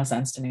makes no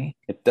sense to me.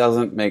 It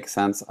doesn't make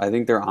sense. I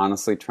think they're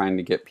honestly trying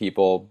to get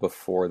people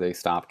before they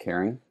stop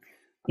caring.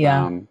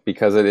 Yeah.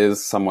 Because it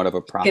is somewhat of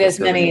a profit. Get as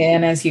many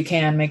in as you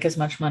can, make as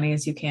much money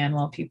as you can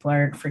while people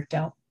are freaked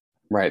out.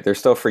 Right. They're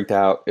still freaked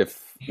out.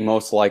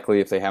 Most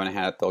likely, if they haven't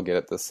had it, they'll get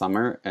it this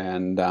summer,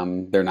 and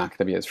they're not going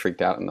to be as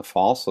freaked out in the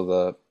fall. So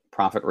the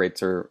profit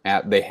rates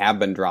they have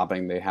been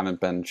dropping. They haven't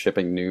been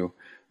shipping new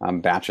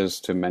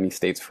batches to many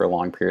states for a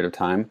long period of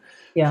time.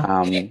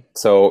 Yeah.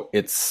 So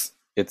it's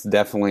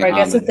definitely. I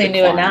guess if they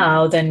knew it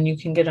now, then you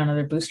can get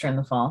another booster in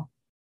the fall.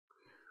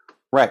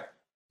 Right.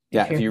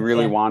 Yeah. If you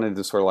really wanted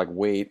to sort of like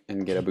wait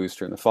and get a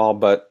booster in the fall,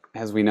 but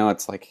as we know,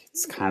 it's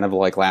kind of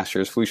like last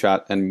year's flu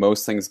shot, and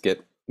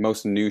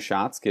most new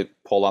shots get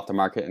pulled off the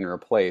market and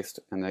replaced,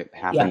 and that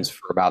happens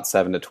for about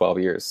 7 to 12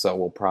 years. So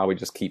we'll probably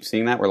just keep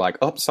seeing that. We're like,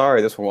 oh,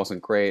 sorry, this one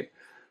wasn't great.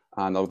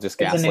 They'll just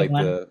gaslight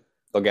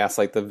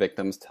the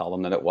victims, tell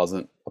them that it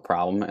wasn't a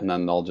problem, and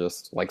then they'll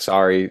just like,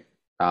 sorry,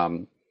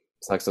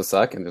 sucks to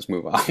suck, and just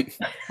move on.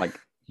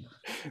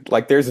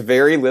 like there's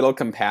very little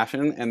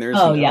compassion, and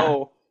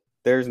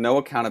there's no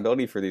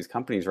accountability for these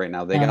companies right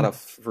now. They got a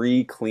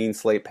free, clean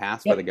slate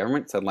passed by the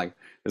government. Said like,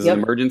 this is an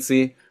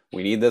emergency.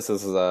 We need this.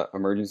 This is an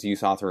emergency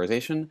use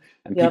authorization.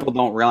 And people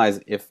don't realize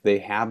if they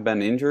have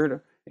been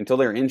injured, until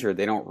they're injured,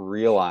 they don't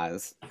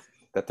realize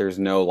that there's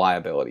no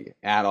liability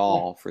at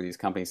all for these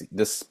companies,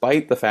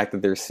 despite the fact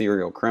that they're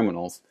serial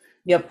criminals.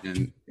 Yep.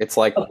 And it's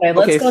like, okay,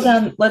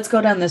 let's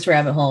go down this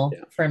rabbit hole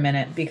for a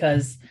minute,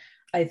 because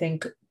I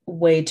think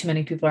way too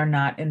many people are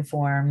not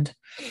informed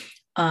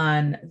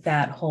on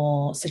that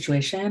whole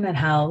situation and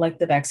how like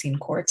the vaccine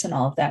courts and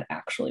all of that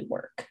actually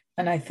work.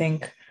 And I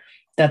think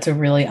that's a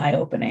really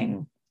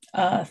eye-opening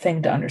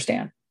thing to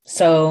understand.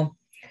 So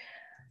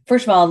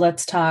first of all,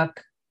 let's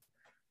talk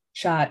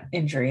shot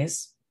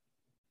injuries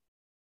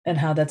and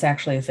how that's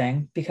actually a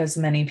thing, because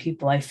many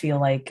people, I feel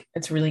like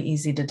it's really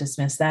easy to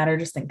dismiss that or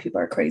just think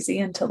people are crazy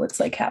until it's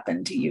like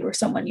happened to you or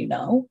someone you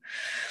know.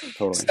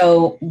 Totally.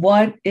 So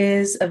what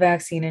is a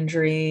vaccine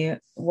injury?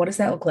 What does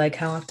that look like?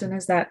 How often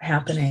is that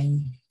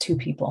happening to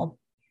people?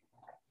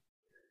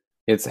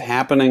 It's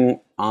happening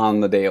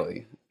on the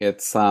daily.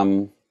 It's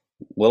a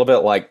little bit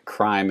like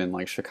crime in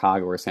like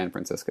Chicago or San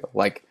Francisco.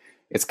 Like,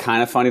 it's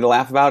kind of funny to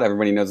laugh about.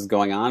 Everybody knows what's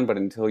going on, but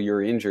until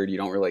you're injured, you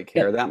don't really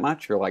care that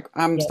much. You're like,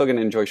 I'm still going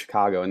to enjoy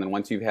Chicago. And then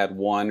once you've had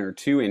 1 or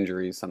 2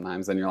 injuries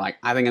sometimes, then you're like,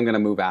 I think I'm going to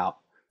move out.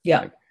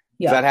 That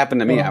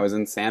happened to me. I was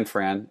in San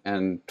Fran,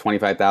 and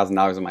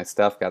 $25,000 of my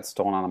stuff got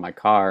stolen out of my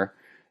car.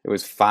 It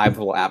was 5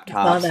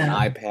 laptops, an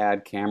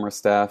iPad, camera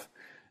stuff.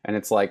 And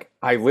it's like,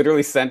 I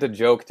literally sent a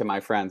joke to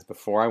my friends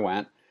before I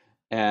went.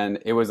 And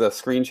it was a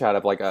screenshot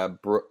of like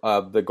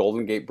of the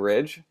Golden Gate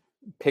Bridge,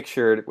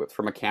 pictured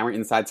from a camera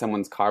inside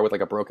someone's car with like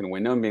a broken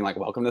window and being like,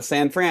 welcome to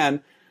San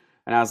Fran.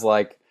 And I was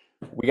like,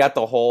 we got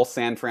the whole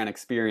San Fran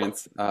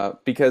experience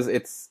because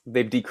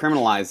they've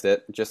decriminalized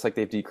it, just like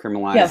they've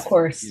decriminalized of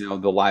course.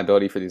 The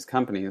liability for these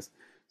companies.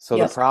 So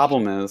the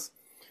problem is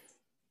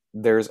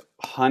there's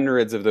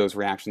hundreds of those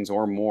reactions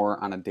or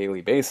more on a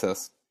daily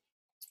basis,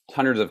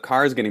 hundreds of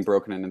cars getting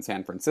broken in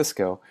San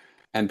Francisco.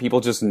 And people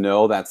just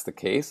know that's the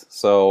case.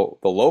 So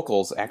the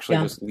locals actually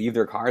just leave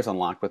their cars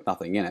unlocked with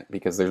nothing in it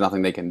because there's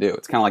nothing they can do.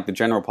 It's kind of like the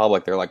general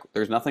public. They're like,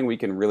 there's nothing we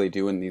can really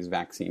do in these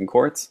vaccine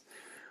courts.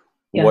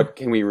 Yeah. What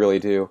can we really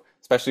do?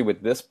 Especially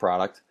with this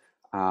product,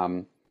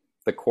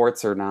 the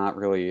courts are not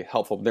really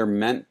helpful. They're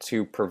meant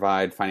to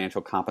provide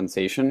financial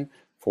compensation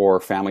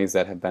for families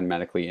that have been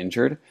medically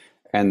injured.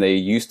 And they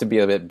used to be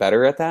a bit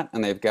better at that,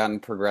 and they've gotten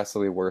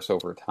progressively worse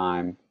over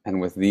time.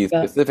 And with these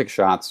specific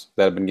shots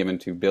that have been given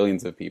to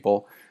billions of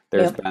people,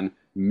 there's been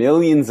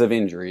millions of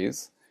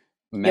injuries,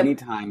 many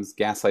times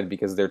gaslighted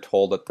because they're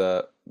told that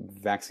the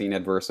vaccine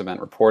adverse event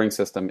reporting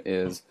system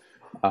is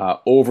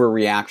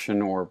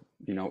overreaction, or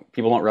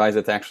people don't realize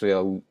it's actually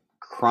a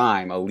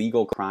crime, a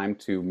legal crime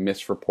to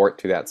misreport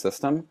to that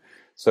system.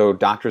 So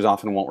doctors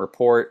often won't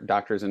report.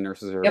 Doctors and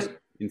nurses are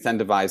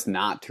incentivized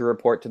not to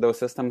report to those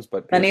systems,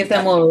 but Many of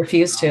patients them will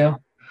refuse to.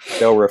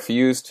 they'll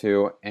refuse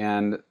to.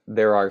 And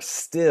there are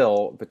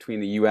still, between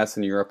the US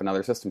and Europe and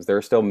other systems, there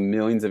are still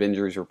millions of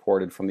injuries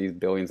reported from these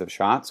billions of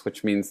shots,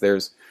 which means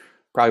there's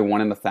probably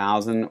 1 in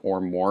 1,000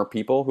 or more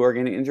people who are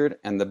getting injured.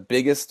 And the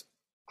biggest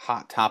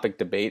hot topic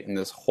debate in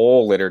this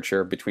whole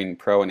literature between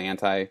pro and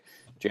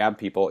anti-jab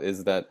people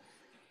is that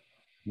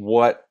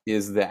what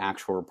is the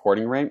actual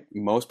reporting rate?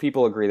 Most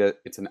people agree that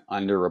it's an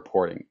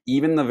underreporting.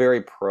 Even the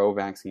very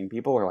pro-vaccine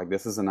people are like,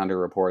 this is an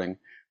underreporting.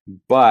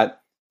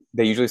 But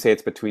they usually say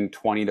it's between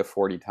 20 to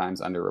 40 times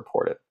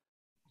underreported.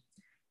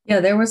 Yeah,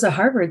 there was a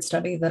Harvard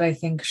study that I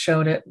think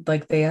showed it,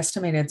 like they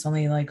estimated it's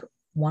only like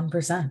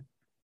 1%.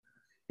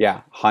 Yeah,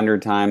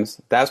 100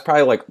 times. That's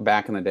probably like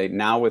back in the day.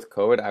 Now with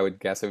COVID, I would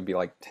guess it would be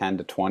like 10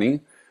 to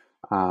 20.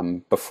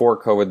 Before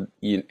COVID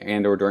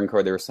and or during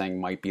COVID, they were saying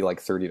might be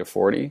like 30 to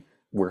 40.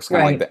 We're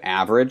kind of like the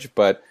average.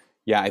 But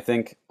yeah, I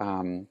think,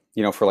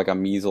 for like a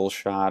measles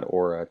shot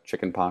or a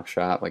chickenpox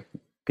shot, like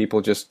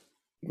people just,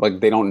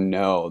 like they don't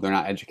know. They're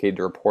not educated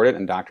to report it,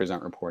 and doctors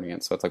aren't reporting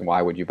it. So it's like,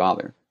 why would you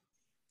bother?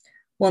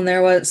 Well, and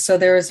there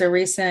was a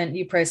recent,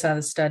 you probably saw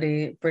the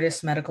study,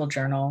 British Medical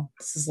Journal.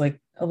 This is like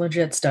a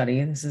legit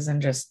study. This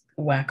isn't just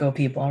wacko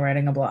people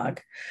writing a blog.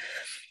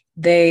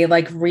 They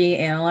like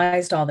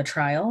reanalyzed all the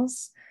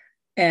trials,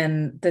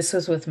 and this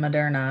was with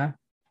Moderna,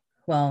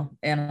 well,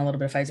 and a little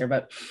bit of Pfizer,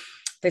 but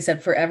they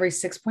said for every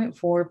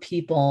 6.4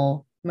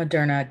 people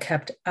Moderna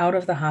kept out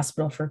of the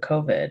hospital for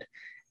COVID,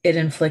 it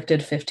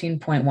inflicted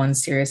 15.1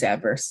 serious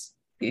adverse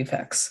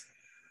events.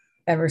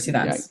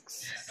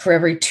 Yikes. For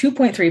every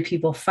 2.3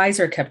 people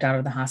Pfizer kept out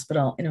of the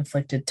hospital, it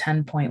inflicted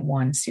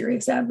 10.1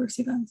 serious adverse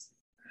events.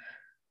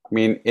 I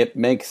mean, it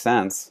makes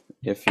sense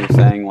if you're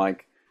saying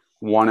like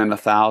 1 in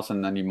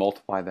 1,000, then you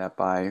multiply that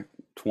by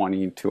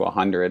 20 to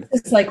 100.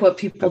 It's like what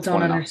people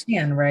don't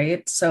understand,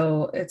 right?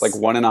 So it's like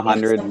 1 in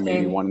 100,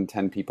 maybe 1 in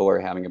 10 people are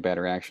having a bad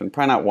reaction.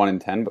 Probably not 1 in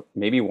 10, but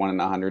maybe 1 in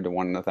 100 to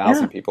 1 in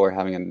 1,000 people are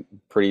having a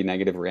pretty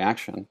negative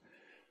reaction.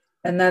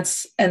 And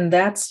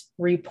that's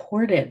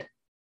reported,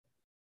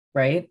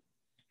 right?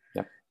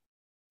 Yep.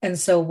 And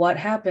so what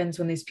happens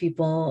when these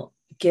people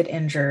get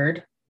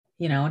injured,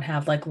 and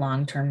have like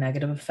long-term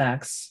negative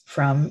effects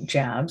from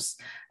jabs?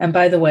 And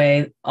by the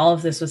way, all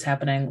of this was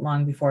happening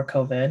long before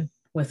COVID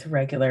with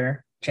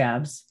regular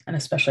jabs, and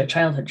especially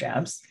childhood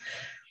jabs.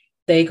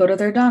 They go to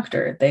their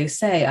doctor. They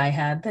say, I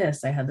had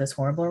this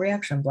horrible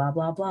reaction, blah,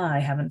 blah, blah. I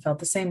haven't felt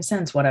the same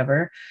since,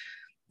 whatever.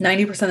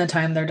 90% of the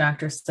time, their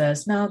doctor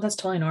says, no, that's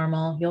totally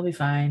normal. You'll be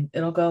fine.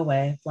 It'll go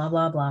away, blah,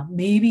 blah, blah.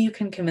 Maybe you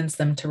can convince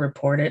them to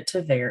report it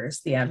to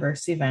VAERS, the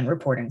adverse event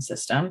reporting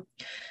system.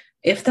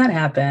 If that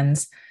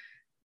happens,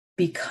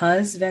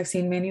 because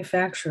vaccine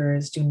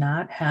manufacturers do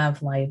not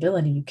have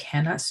liability, you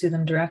cannot sue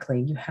them directly.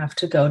 You have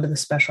to go to the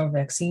special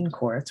vaccine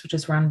courts, which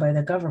is run by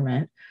the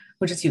government,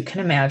 which, as you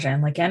can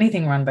imagine, like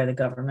anything run by the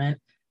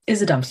government,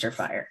 is a dumpster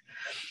fire.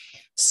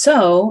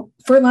 So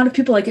for a lot of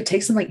people, like it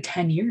takes them like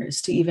 10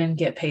 years to even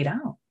get paid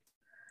out.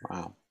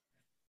 Wow.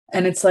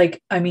 And it's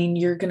like, I mean,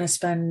 you're going to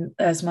spend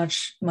as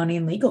much money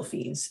in legal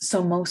fees.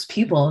 So most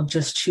people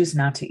just choose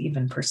not to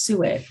even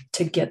pursue it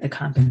to get the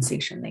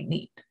compensation they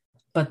need.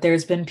 But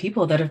there's been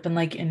people that have been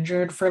like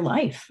injured for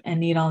life and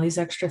need all these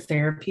extra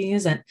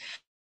therapies. And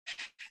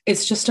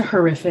it's just a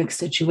horrific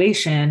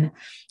situation.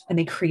 And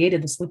they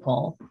created this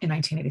loophole in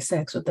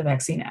 1986 with the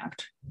Vaccine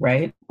Act,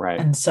 right? Right.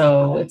 And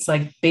so it's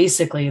like,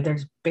 basically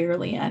there's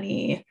barely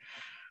any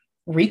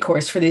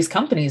recourse for these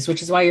companies,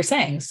 which is why you're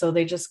saying, so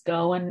they just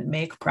go and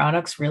make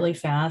products really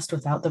fast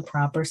without the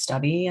proper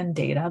study and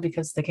data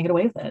because they can get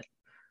away with it.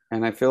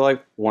 And I feel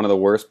like one of the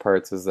worst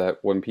parts is that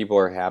when people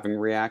are having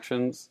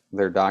reactions,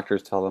 their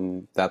doctors tell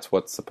them that's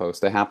what's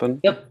supposed to happen.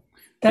 Yep.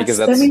 That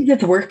means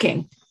it's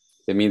working.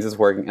 It means it's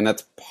working. And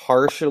that's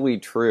partially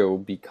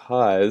true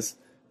because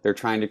they're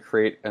trying to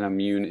create an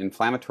immune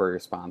inflammatory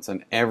response.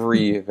 And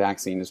every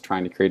vaccine is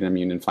trying to create an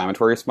immune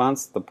inflammatory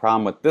response. The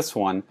problem with this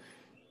one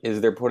is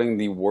they're putting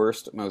the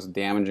worst, most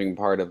damaging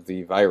part of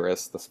the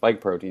virus, the spike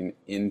protein,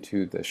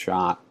 into the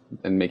shot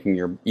and making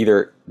your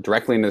either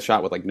directly into the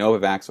shot with like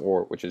Novavax,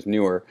 or which is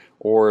newer,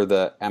 or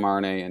the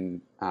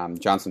mRNA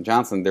and Johnson &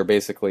 Johnson. They're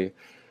basically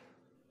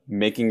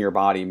making your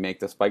body make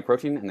the spike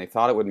protein, and they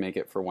thought it would make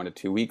it for 1 to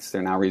 2 weeks.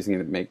 They're now reasoning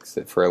it makes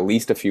it for at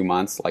least a few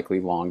months, likely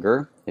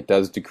longer. It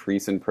does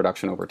decrease in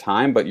production over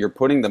time, but you're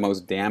putting the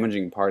most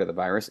damaging part of the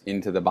virus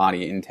into the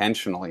body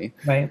intentionally.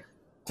 Right.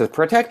 To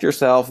protect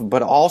yourself,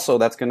 but also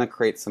that's going to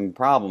create some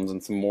problems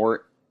and some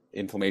more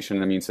inflammation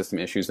and immune system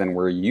issues than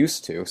we're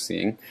used to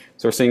seeing.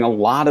 So we're seeing a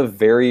lot of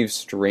very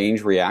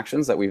strange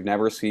reactions that we've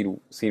never seen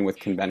with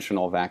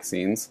conventional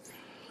vaccines.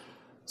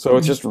 So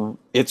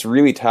it's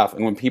really tough.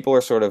 And when people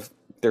are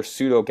they're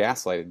pseudo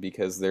gaslighted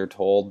because they're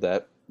told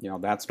that,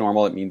 that's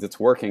normal, it means it's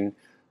working.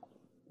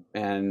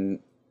 And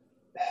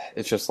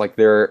it's just like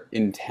they're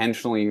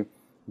intentionally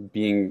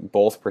being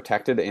both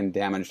protected and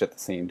damaged at the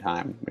same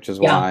time, which is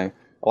why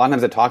a lot of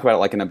times I talk about it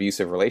like an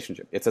abusive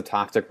relationship. It's a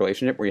toxic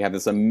relationship where you have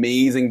this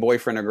amazing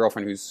boyfriend or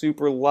girlfriend who's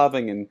super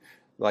loving and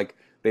like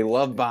they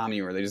love bomb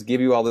you, or they just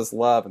give you all this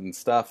love and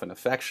stuff and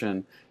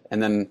affection,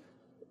 and then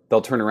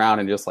they'll turn around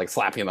and just like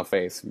slap you in the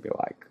face and be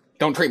like,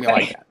 "Don't treat me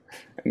like that."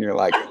 And you're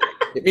like,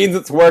 "It means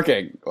it's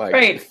working." Like,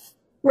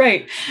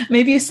 right.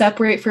 Maybe you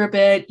separate for a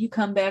bit. You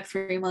come back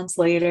 3 months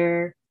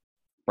later.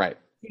 Right.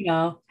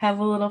 Have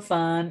a little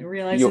fun.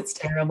 Realize it's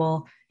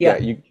terrible. Yeah.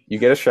 You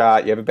get a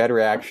shot. You have a bad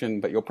reaction,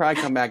 but you'll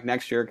probably come back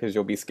next year because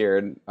you'll be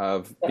scared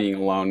of being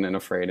alone and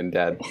afraid and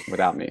dead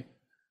without me.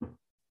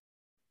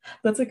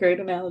 That's a great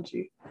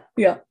analogy.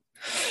 Yeah.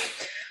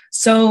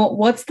 So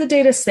what's the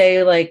data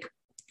say, like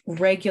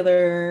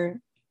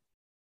regular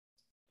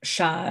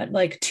shot,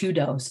 like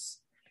 2-dose,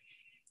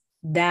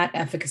 that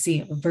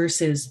efficacy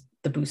versus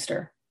the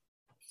booster?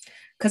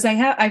 Because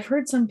I've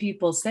heard some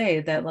people say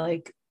that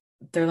like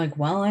they're like,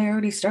 well, I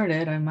already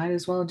started, I might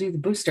as well do the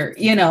booster,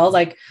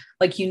 like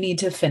you need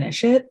to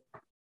finish it.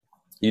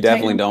 You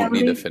definitely don't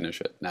need to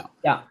finish it. No.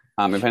 Yeah.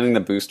 If anything, the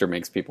booster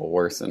makes people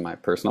worse, in my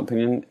personal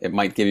opinion. It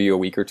might give you a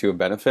week or two of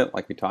benefit,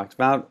 like we talked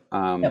about.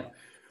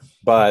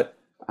 But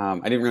I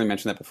didn't really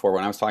mention that before.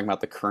 When I was talking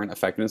about the current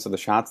effectiveness of the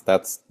shots,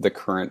 that's the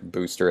current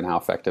booster, and how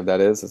effective that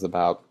is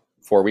about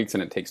 4 weeks,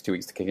 and it takes 2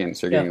 weeks to kick in.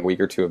 So you're getting a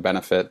week or two of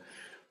benefit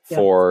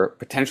for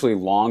potentially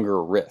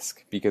longer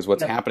risk. Because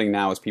what's happening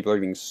now is people are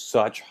getting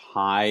such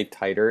high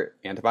titer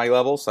antibody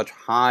levels, such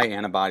high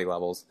antibody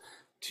levels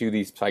to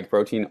the spike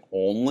protein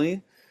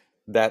only,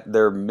 that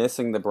they're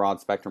missing the broad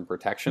spectrum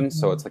protection. Mm-hmm.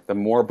 So it's like the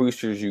more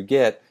boosters you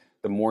get,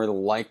 the more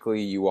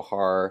likely you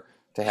are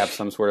to have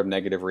some sort of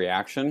negative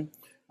reaction.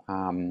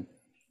 And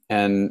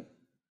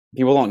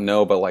people don't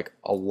know, but like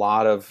a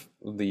lot of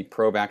the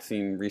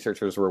pro-vaccine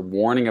researchers were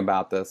warning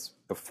about this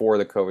before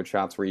the COVID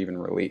shots were even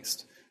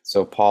released.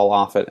 So Paul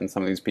Offit and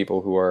some of these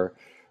people who are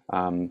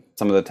some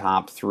of the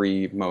top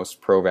 3 most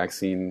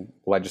pro-vaccine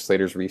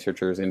legislators,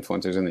 researchers,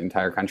 influencers in the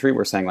entire country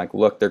were saying like,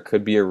 look, there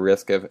could be a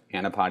risk of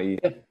antibody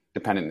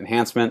dependent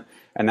enhancement.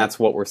 And that's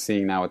what we're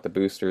seeing now with the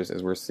boosters,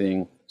 is we're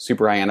seeing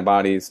super high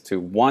antibodies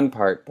to one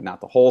part, but not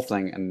the whole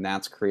thing. And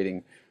that's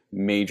creating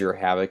major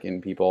havoc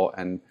in people.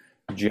 And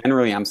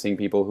generally, I'm seeing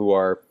people who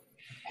are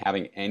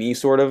having any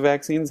sort of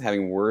vaccines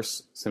having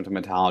worse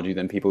symptomatology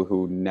than people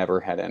who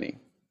never had any.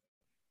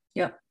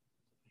 Yep.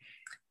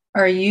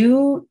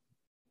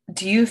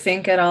 Do you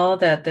think at all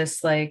that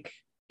this, like,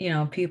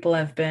 people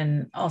have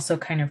been also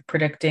kind of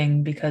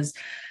predicting, because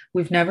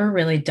we've never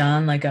really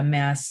done like a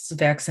mass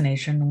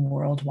vaccination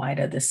worldwide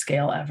at this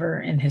scale ever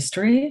in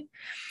history.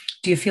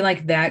 Do you feel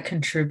like that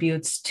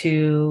contributes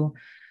to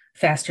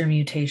faster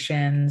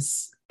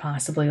mutations,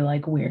 possibly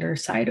like weirder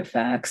side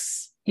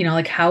effects?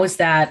 Like how is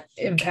that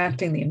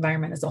impacting the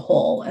environment as a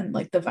whole and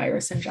like the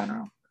virus in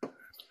general?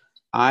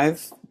 I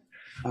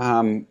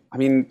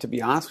mean, to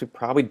be honest, we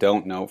probably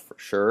don't know for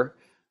sure.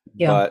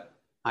 Yeah. But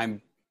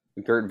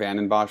Gert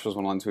Vandenbosch was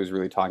one of the ones who was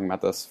really talking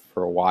about this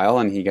for a while,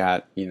 and he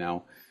got,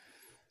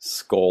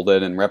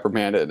 scolded and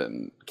reprimanded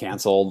and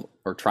canceled,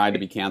 or tried to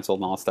be canceled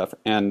and all that stuff.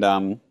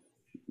 And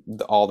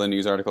all the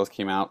news articles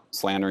came out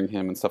slandering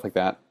him and stuff like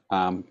that.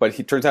 But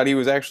he turns out he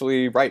was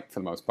actually right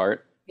for the most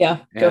part. Yeah,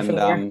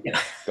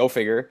 go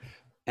figure.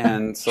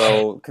 And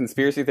so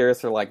conspiracy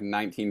theorists are like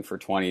 19 for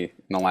 20 in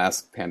the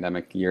last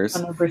pandemic years.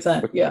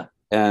 100%, yeah.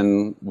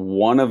 And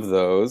one of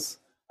those,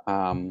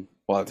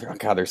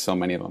 there's so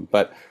many of them,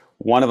 but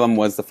one of them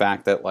was the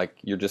fact that like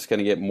you're just going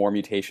to get more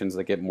mutations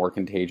that get more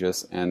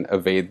contagious and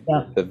evade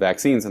the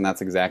vaccines, and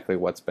that's exactly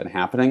what's been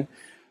happening.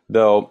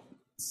 Though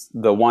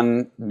the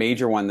one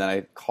major one that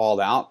I called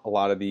out a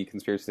lot of the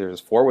conspiracy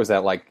theorists for was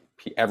that like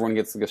everyone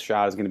gets the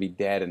shot is going to be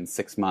dead in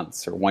 6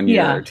 months or 1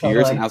 year or 2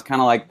 years, and I was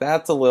kind of like,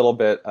 that's a little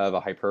bit of a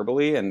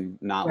hyperbole and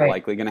not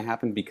likely going to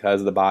happen,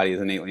 because the body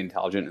is innately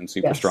intelligent and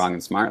super strong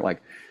and smart.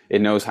 Like it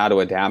knows how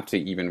to adapt to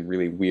even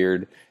really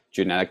weird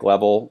genetic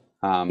level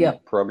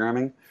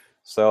programming.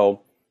 So,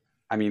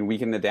 I mean, we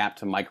can adapt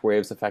to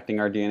microwaves affecting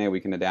our DNA.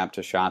 We can adapt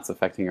to shots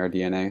affecting our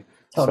DNA.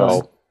 Totally.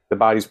 So the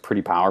body's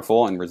pretty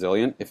powerful and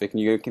resilient. If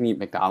you can eat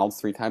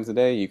McDonald's 3 times a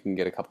day, you can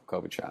get a couple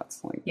COVID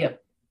shots. Like,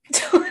 yep.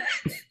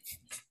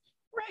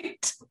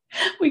 Right.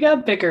 We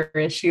got bigger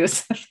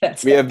issues.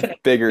 We have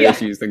bigger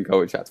issues than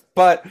COVID shots.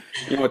 But,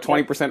 a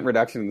 20%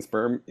 reduction in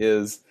sperm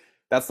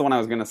that's the one I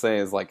was going to say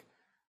is like,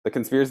 the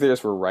conspiracy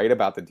theorists were right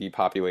about the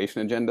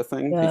depopulation agenda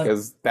thing,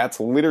 because that's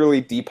literally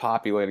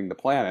depopulating the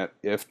planet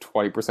if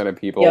 20% of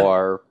people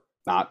are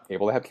not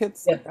able to have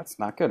kids. Like, that's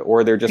not good.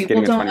 Or they're just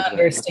people getting a 20%. People don't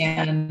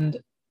understand,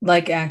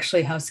 like,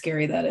 actually how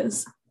scary that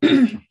is.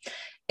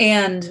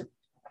 And,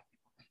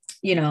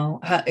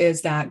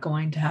 is that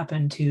going to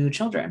happen to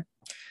children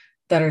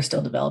that are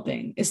still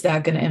developing? Is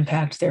that going to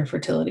impact their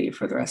fertility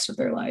for the rest of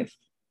their life?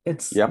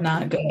 It's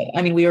not good.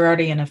 I mean, we were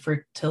already in a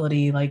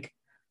fertility, like,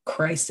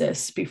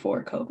 crisis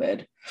before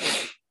COVID.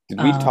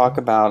 Did we talk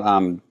about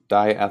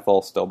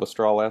diethyl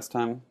stilbestrol last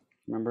time?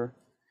 Remember?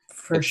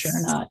 For sure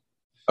not.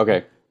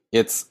 Okay.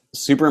 It's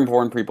super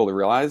important for people to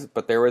realize,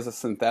 but there was a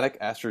synthetic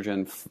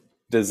estrogen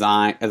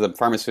design as a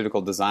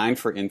pharmaceutical designed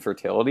for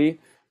infertility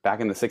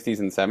back in the 60s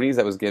and 70s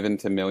that was given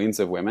to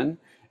millions of women,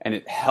 and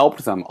it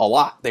helped them a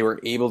lot. They were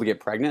able to get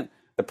pregnant.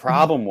 The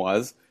problem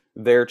was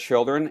their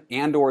children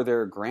and or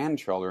their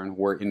grandchildren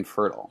were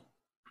infertile.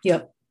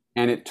 Yep.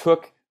 And it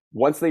took,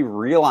 once they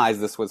realized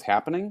this was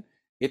happening,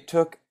 it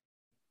took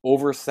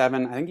over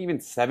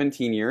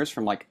 17 years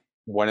from like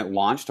when it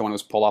launched to when it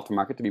was pulled off the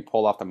market to be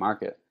pulled off the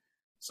market.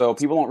 So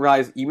people don't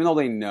realize, even though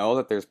they know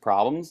that there's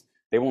problems,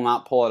 they will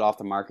not pull it off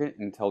the market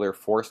until they're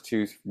forced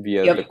to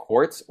via the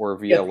courts or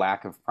via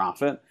lack of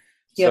profit.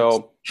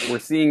 So we're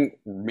seeing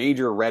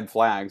major red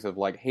flags of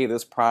like, hey,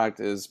 this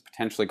product is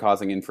potentially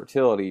causing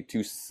infertility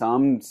to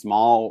some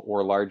small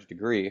or large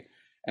degree,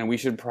 and we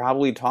should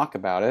probably talk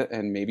about it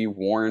and maybe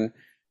warn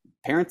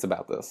parents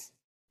about this.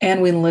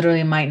 And we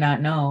literally might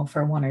not know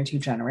for 1 or 2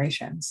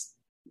 generations,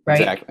 right?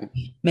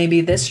 Exactly.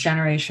 Maybe this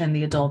generation,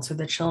 the adults or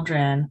the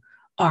children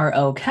are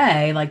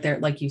okay. Like they're,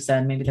 like you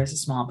said, maybe there's a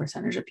small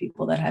percentage of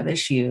people that have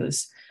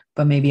issues,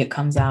 but maybe it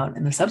comes out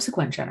in the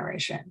subsequent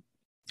generation.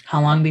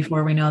 How long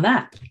before we know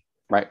that?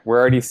 Right. We're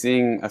already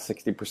seeing a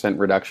 60%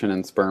 reduction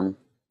in sperm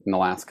in the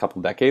last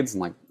couple decades,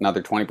 and like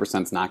another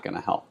 20% is not going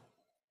to help.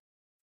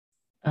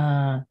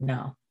 No,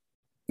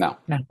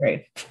 not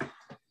great.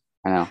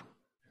 I know.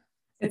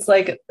 It's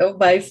like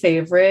my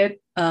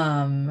favorite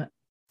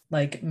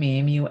like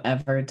meme you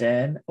ever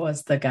did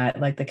was the guy,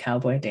 like the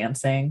cowboy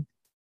dancing.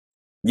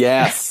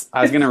 Yes,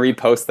 I was going to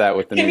repost that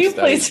with the new study. Can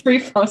you please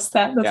repost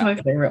that? That's my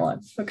favorite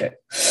one. Okay.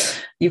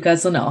 You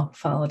guys will know.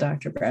 Follow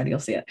Dr. Brad. You'll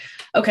see it.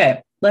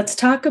 Okay. Let's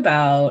talk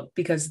about,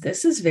 because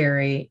this is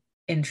very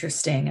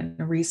interesting and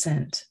a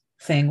recent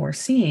thing we're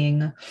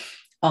seeing,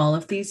 all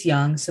of these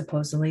young,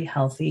 supposedly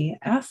healthy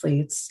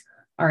athletes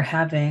are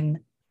having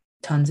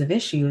tons of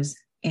issues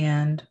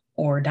and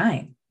or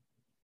dying.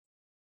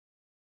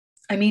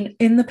 I mean,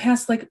 in the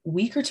past like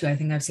week or two, I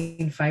think I've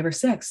seen 5 or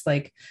 6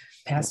 like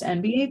past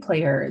NBA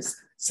players,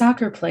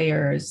 soccer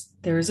players.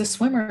 There's a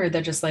swimmer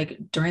that just like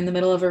during the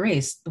middle of a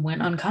race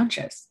went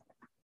unconscious.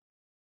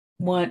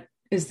 What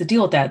is the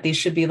deal with that? These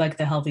should be like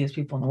the healthiest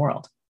people in the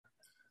world.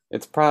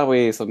 It's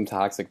probably some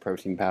toxic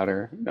protein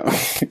powder. No,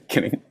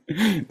 kidding.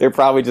 They're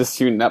probably just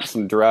shooting up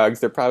some drugs.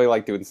 They're probably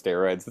like doing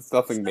steroids. It's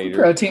nothing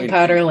major. Protein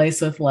powder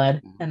laced with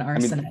lead and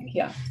arsenic. I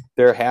mean,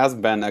 there has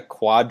been a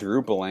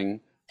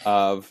quadrupling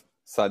of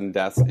sudden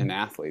deaths in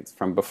athletes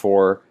from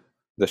before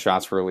the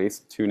shots were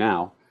released to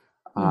now.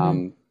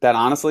 That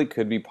honestly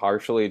could be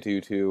partially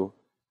due to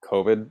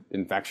COVID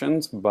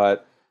infections,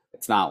 but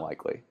it's not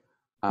likely.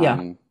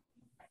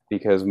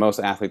 Because most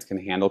athletes can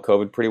handle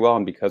COVID pretty well.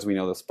 And because we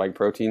know the spike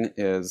protein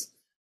is,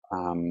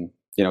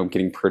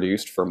 getting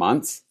produced for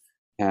months.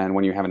 And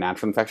when you have a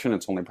natural infection,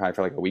 it's only probably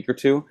for like a week or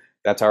 2.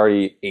 That's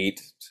already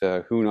 8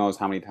 to who knows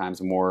how many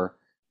times more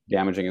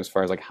damaging as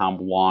far as like how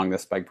long the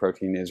spike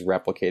protein is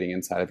replicating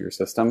inside of your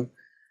system.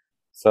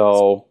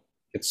 So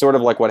it's sort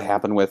of like what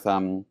happened with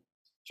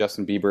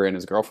Justin Bieber and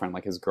his girlfriend.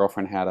 Like his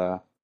girlfriend had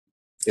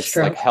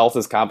like health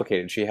is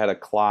complicated. She had a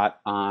clot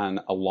on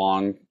a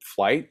long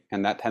flight,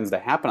 and that tends to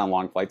happen on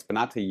long flights, but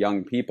not to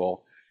young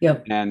people.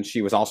 Yep. And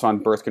she was also on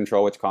birth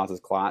control, which causes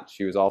clots.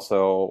 She was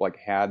also like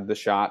had the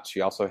shot.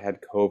 She also had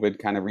COVID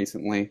kind of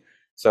recently.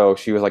 So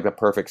she was like the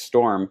perfect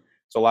storm.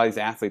 So a lot of these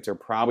athletes are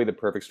probably the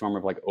perfect storm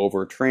of like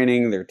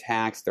overtraining. They're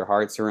taxed. Their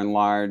hearts are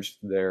enlarged.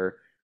 They're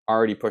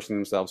already pushing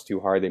themselves too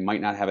hard. They might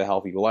not have a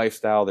healthy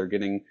lifestyle. They're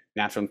getting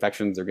natural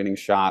infections. They're getting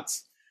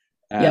shots.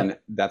 And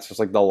that's just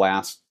like the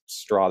last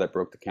straw that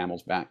broke the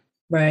camel's back.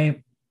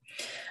 Right.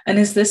 And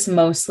is this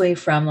mostly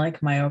from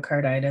like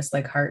myocarditis,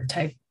 like heart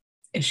type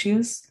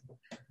issues?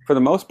 For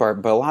the most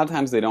part, but a lot of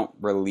times they don't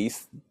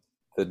release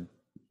the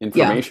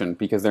information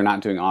because they're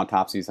not doing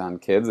autopsies on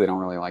kids. They don't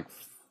really like,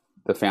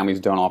 the families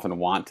don't often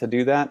want to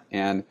do that.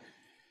 And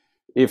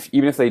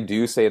even if they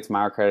do say it's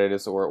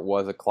myocarditis or it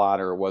was a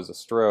clot or it was a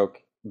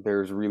stroke,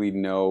 there's really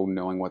no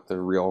knowing what the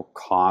real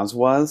cause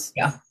was.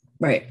 Yeah.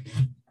 Right.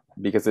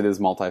 Because it is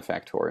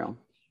multifactorial.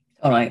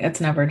 Totally. It's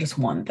never just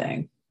one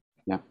thing.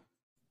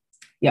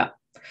 Yeah.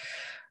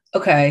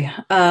 Okay.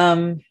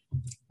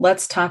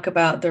 Let's talk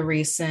about the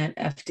recent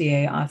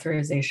FDA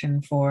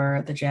authorization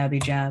for the jab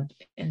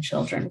in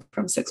children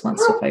from 6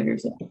 months to 5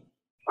 years old.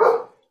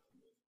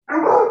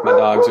 My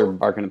dogs are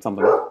barking at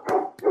something.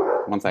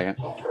 1 second.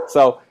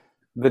 So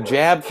the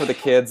jab for the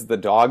kids, the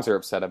dogs are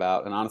upset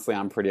about, and honestly,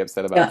 I'm pretty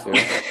upset about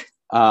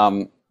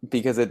too.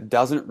 Because it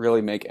doesn't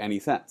really make any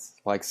sense.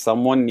 Like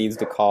someone needs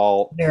to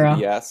call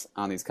BS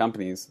on these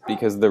companies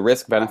because the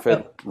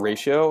risk-benefit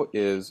ratio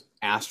is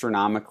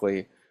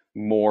astronomically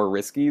more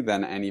risky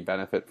than any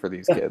benefit for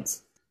these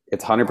kids.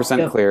 It's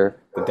 100% clear.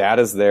 The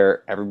data's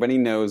there. Everybody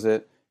knows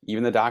it.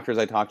 Even the doctors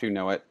I talk to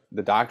know it.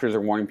 The doctors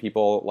are warning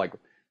people, like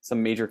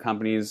some major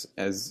companies,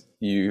 as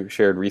you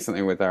shared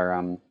recently with our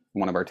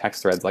one of our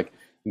text threads, like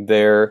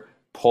they're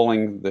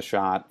pulling the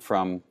shot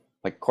from,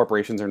 like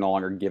corporations are no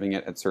longer giving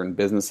it at certain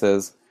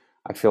businesses.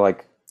 I feel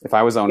like if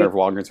I was owner of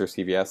Walgreens or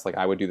CVS, like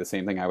I would do the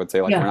same thing. I would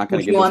say, like, we're not going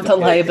to give. You want the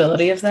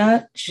liability of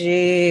that?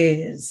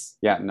 Jeez.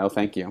 Yeah, no,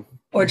 thank you.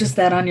 Or just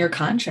that on your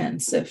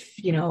conscience. If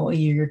a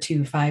year or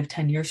 2, 5,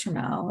 10 years from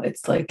now,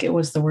 it's like it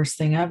was the worst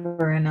thing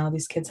ever, and now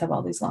these kids have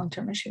all these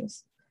long-term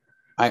issues.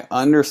 I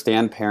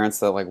understand parents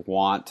that like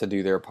want to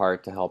do their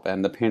part to help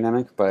end the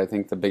pandemic, but I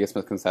think the biggest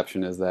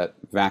misconception is that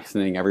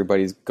vaccinating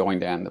everybody's going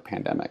to end the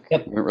pandemic.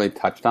 Yep. We haven't really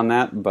touched on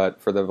that, but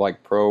for the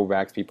like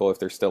pro-vax people, if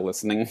they're still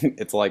listening,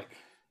 it's like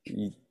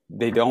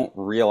they don't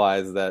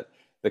realize that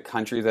the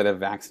countries that have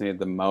vaccinated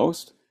the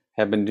most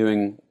have been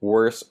doing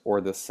worse or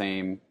the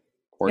same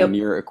or Yep.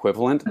 near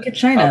equivalent Look at of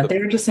China. the They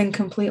were just in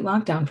complete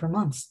lockdown for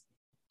months.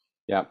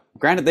 yeah.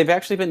 Granted, they've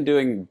actually been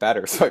doing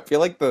better. So I feel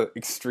like the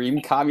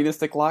extreme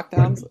communistic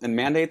lockdowns and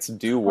mandates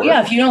do Well, yeah,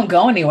 work. if you don't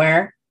go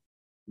anywhere,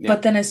 Yeah,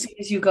 but then as soon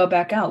as you go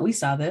back out, we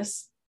saw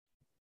this.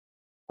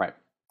 right.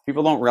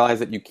 People don't realize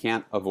that you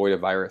can't avoid a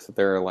virus, that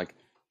there are like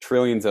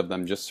trillions of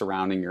them just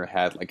surrounding your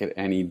head. Like at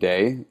any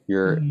day,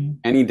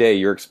 Mhm.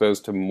 you're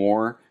exposed to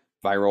more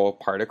viral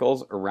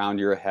particles around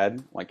your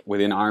head, like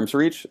within arm's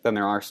reach, than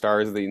there are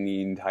stars in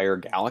the entire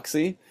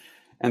galaxy.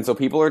 And so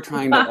people are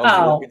trying to avoid,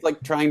 Wow. it's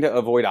like trying to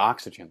avoid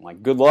oxygen,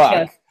 like good luck,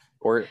 Yes.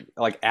 or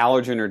like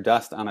allergen or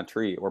dust on a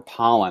tree or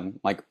pollen,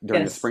 like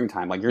during the Yes.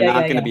 springtime. Like you're Yeah,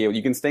 not yeah, going to yeah. be able,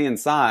 you can stay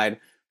inside,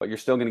 but you're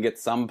still going to get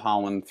some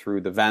pollen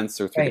through the vents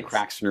or through the Right.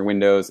 cracks in your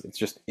windows. It's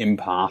just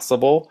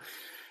impossible.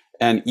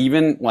 And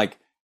even like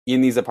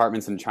in these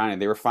apartments in China,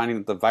 they were finding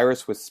that the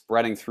virus was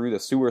spreading through the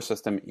sewer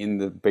system in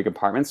the big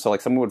apartments. So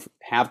like someone would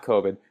have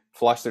COVID,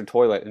 flush their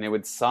toilet, and it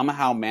would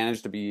somehow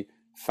manage to be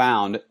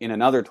found in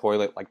another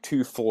toilet like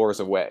 2 floors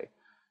away.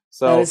 That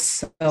So, is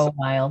so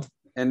wild.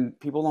 and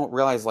people don't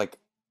realize like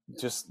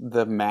just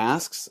the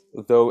masks,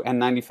 though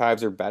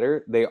N95s are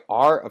better, they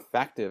are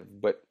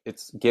effective, but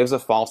it gives a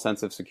false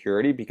sense of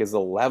security because the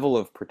level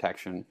of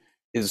protection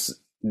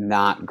is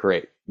not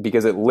great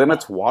because it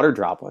limits water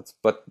droplets,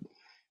 but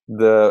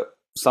the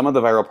some of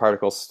the viral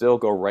particles still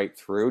go right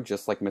through,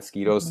 just like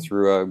mosquitoes Mhm.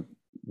 through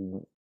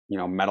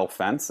a metal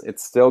fence.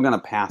 It's still going to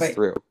pass Right.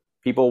 through.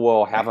 People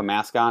will have Right. a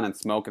mask on and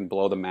smoke and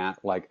blow the mat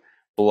like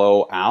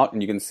blow out,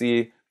 and you can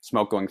see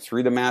smoke going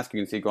through the mask.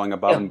 You can see it going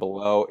above and Yep.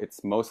 below.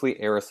 It's mostly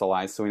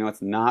aerosolized, so we know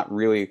it's not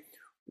really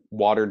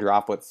water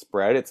droplet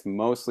spread. It's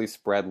mostly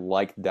spread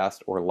like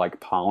dust or like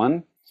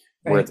pollen,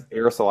 where Right. it's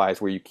aerosolized,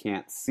 where you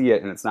can't see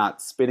it and it's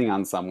not spitting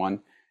on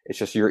someone. It's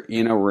just you're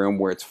in a room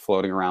where it's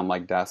floating around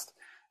like dust.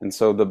 And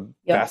so the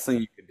Yep. best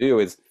thing you could do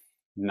is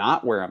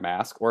not wear a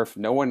mask, or if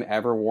no one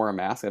ever wore a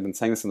mask, I've been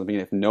saying this in the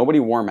beginning, if nobody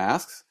wore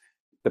masks,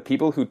 the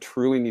people who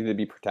truly needed to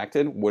be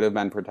protected would have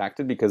been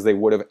protected because they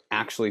would have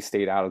actually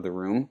stayed out of the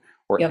room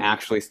or Yep.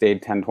 actually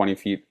stayed 10, 20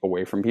 feet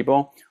away from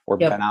people or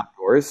Yep. been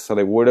outdoors. So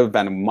they would have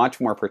been much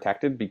more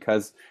protected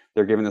because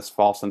they're given this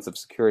false sense of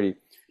security.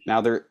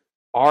 Now, there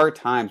are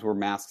times where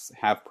masks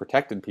have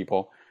protected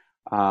people.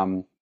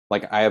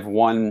 Like I have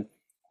one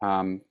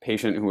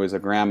patient who was a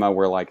grandma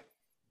where like,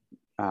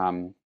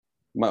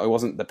 well, it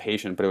wasn't the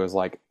patient, but it was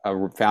like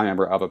a family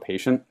member of a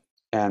patient.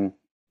 And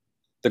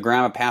the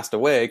grandma passed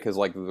away because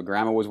like the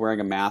grandma was wearing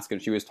a mask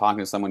and she was talking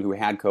to someone who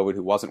had COVID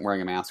who wasn't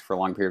wearing a mask for a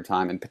long period of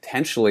time. And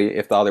potentially,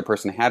 if the other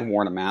person had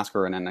worn a mask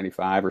or an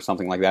N95 or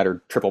something like that,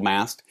 or triple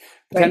masked,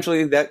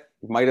 potentially that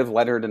might have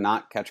led her to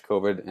not catch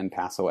COVID and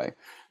pass away.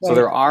 So Right.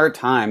 there are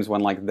times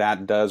when like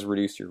that does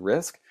reduce your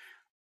risk.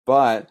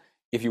 But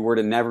if you were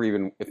to never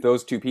even, if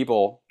those two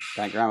people,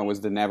 that grandma was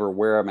to never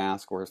wear a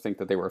mask or think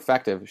that they were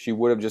effective, she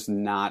would have just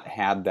not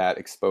had that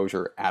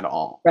exposure at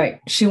all. Right.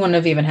 She wouldn't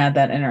have even had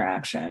that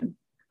interaction.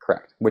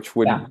 Correct. Which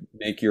would Yeah.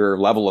 make your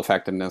level of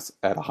effectiveness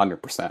at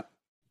 100%.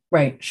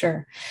 Right.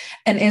 Sure.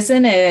 And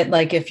isn't it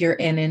like if you're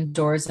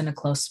indoors in a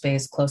close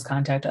space, close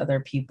contact to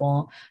other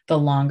people, the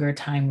longer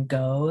time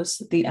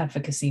goes, the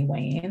efficacy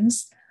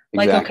wanes?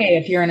 Like, Exactly. okay,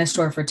 if you're in a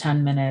store for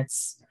 10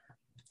 minutes,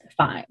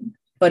 fine.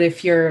 But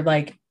if you're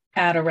like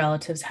at a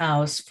relative's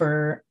house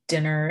for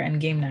dinner and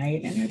game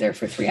night and you're there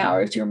for 3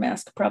 hours, your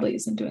mask probably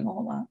isn't doing a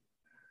whole lot.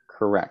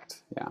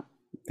 Correct. Yeah.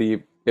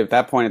 At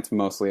that point, it's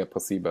mostly a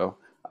placebo,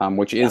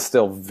 which Yeah. is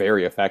still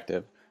very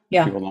effective.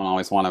 Yeah. People don't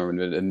always want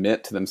to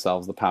admit to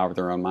themselves the power of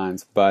their own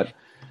minds. But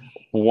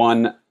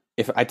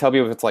if I tell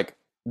people, if it's like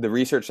the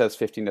research says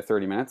 15 to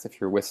 30 minutes, if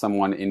you're with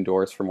someone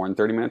indoors for more than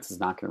 30 minutes, it's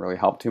not going to really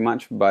help too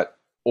much. But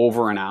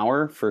over an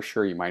hour, for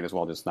sure, you might as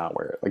well just not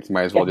wear it. Like you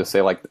might as well Yeah. just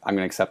say, like, I'm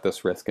going to accept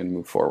this risk and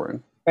move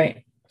forward.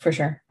 Right. For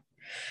sure.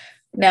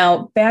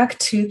 Now, back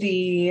to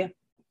the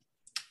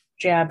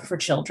jab for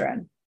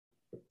children.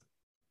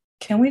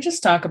 Can we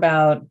just talk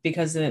about,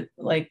 because it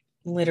like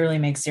literally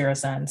makes zero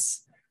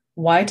sense,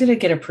 why did it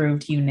get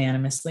approved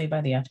unanimously by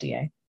the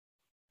FDA?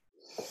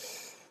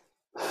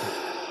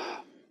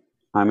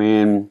 I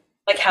mean,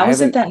 Like, how I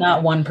is it haven't, that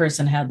not one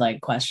person had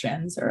like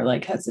questions or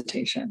like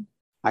hesitation?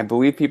 I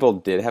believe people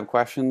did have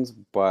questions,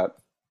 but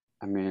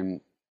I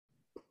mean,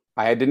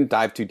 I didn't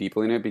dive too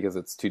deeply in it because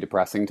it's too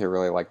depressing to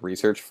really like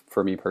research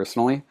for me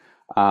personally.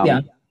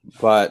 Yeah.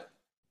 But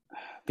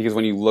because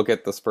when you look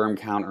at the sperm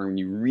count or when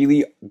you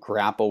really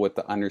grapple with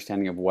the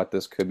understanding of what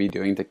this could be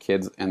doing to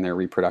kids and their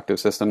reproductive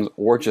systems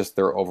or just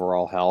their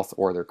overall health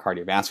or their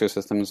cardiovascular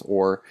systems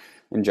or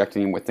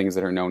injecting them with things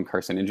that are known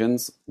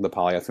carcinogens, the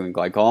polyethylene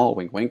glycol,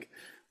 wink, wink,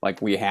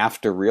 like we have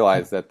to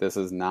realize that this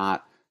is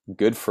not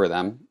good for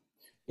them.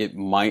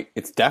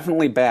 It's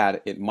definitely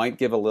bad. It might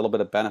give a little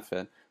bit of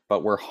benefit,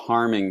 but we're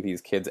harming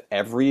these kids.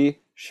 Every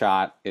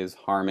shot is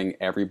harming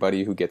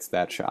everybody who gets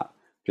that shot.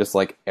 Just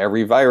like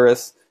every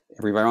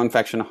viral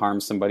infection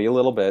harms somebody a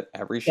little bit,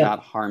 every shot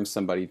harms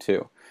somebody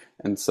too.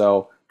 And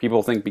so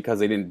people think because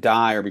they didn't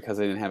die or because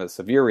they didn't have a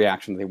severe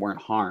reaction, they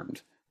weren't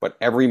harmed. But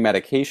every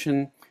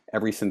medication,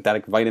 every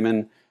synthetic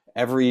vitamin,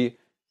 every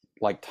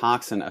like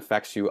toxin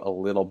affects you a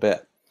little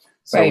bit.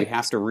 So we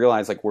have to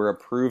realize like we're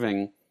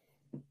approving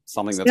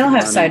something that's still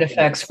has harming side kids.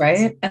 effects,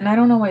 right? And I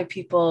don't know why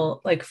people,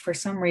 like, for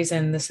some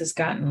reason this has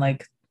gotten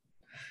like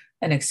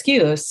an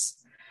excuse.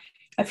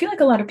 I feel like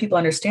a lot of people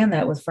understand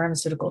that with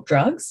pharmaceutical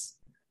drugs,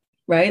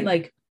 right?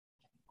 Like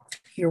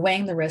you're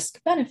weighing the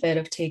risk benefit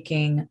of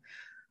taking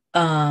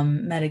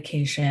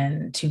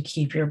medication to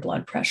keep your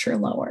blood pressure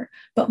lower.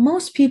 But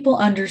most people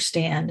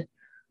understand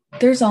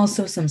there's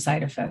also some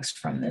side effects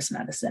from this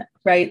medicine,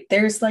 right?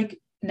 There's like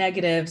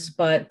negatives,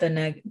 but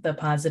the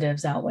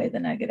positives outweigh the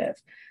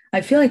negative. I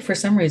feel like for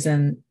some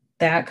reason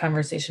that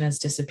conversation has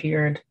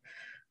disappeared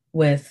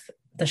with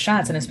the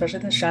shots, and especially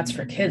the shots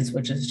for kids,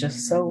 which is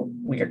just so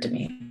weird to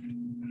me.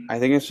 I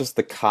think it's just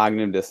the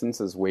cognitive distance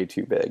is way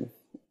too big.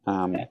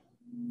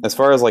 As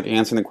far as like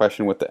answering the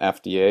question with the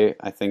FDA,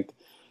 I think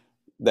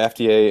the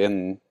FDA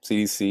and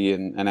CDC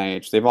and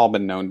NIH, they've all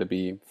been known to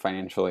be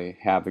financially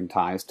having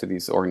ties to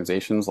these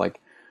organizations. Like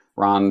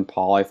Ron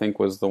Paul, I think,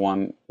 was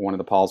one of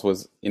the Pauls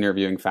was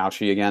interviewing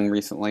Fauci again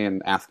recently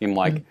and asking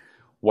like,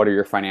 what are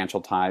your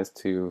financial ties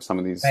to some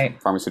of these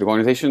pharmaceutical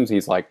organizations?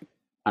 He's like,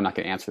 I'm not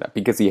going to answer that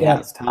because he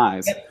has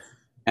ties.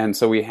 And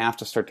so we have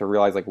to start to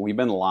realize like we've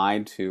been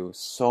lied to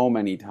so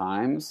many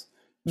times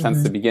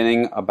since the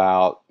beginning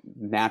about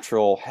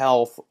natural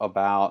health,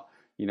 about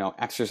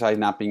exercise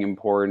not being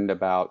important,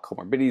 about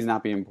comorbidities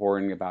not being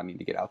important, about need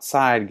to get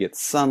outside, get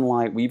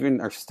sunlight. We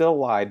even are still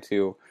lied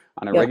to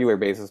on a regular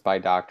basis by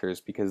doctors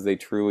because they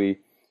truly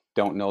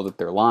don't know that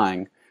they're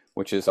lying,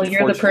 which is unfortunate.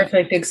 You're the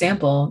perfect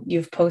example.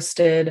 You've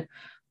posted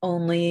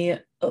only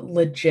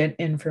legit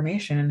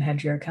information and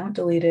had your account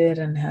deleted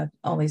and had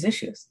all these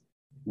issues.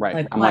 Right.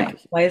 Like,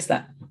 why is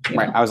that?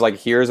 Right. I was like,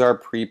 here's our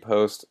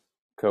pre-post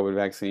COVID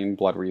vaccine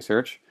blood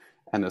research,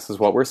 and this is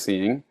what we're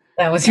seeing.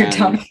 That was your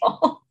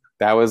downfall.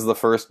 That was the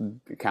first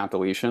account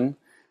deletion.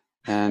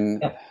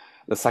 And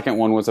the second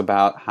one was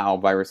about how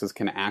viruses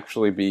can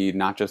actually be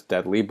not just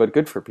deadly, but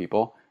good for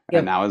people.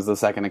 And that was the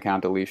second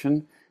account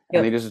deletion.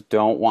 And they just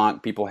don't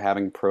want people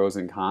having pros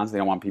and cons. They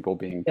don't want people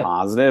being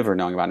positive or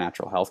knowing about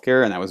natural health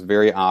care. And that was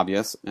very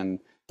obvious. And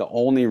the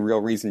only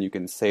real reason you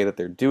can say that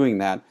they're doing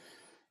that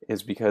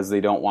is because they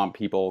don't want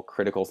people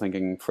critical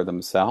thinking for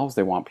themselves.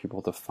 They want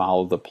people to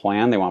follow the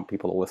plan. They want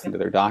people to listen to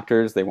their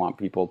doctors. They want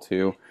people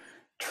to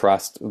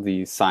trust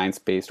the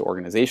science-based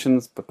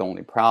organizations. But the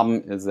only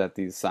problem is that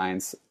these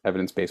science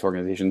evidence-based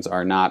organizations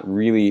are not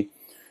really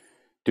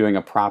doing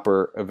a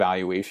proper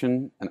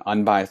evaluation, an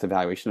unbiased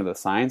evaluation of the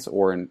science,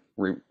 or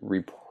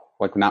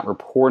not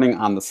reporting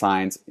on the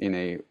science in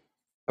a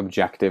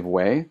objective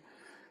way.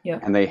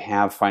 And they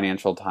have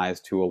financial ties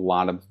to a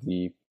lot of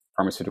the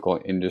pharmaceutical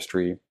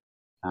industry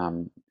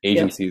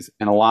agencies.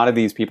 And a lot of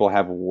these people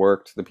have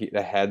worked,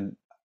 the head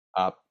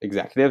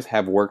executives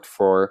have worked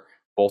for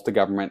both the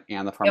government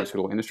and the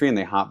pharmaceutical industry, and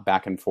they hop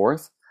back and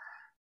forth.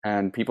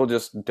 And people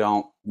just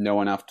don't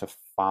know enough to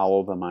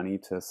follow the money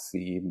to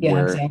see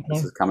where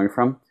this is coming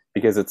from,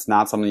 because it's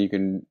not something you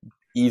can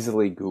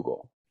easily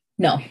Google.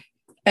 No.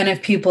 And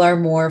if people are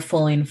more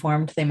fully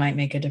informed, they might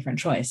make a different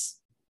choice,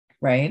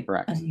 right?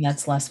 Correct. And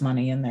that's less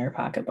money in their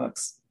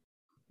pocketbooks.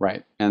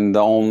 Right. And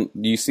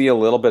you see a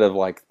little bit of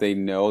like, they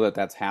know that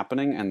that's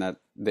happening, and that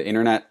the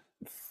internet,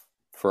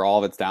 for all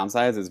of its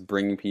downsides, is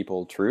bringing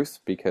people truth,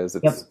 because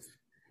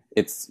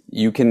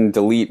you can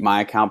delete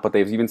my account, but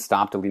they've even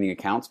stopped deleting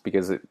accounts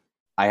because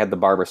I had the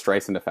Barbara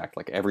Streisand effect.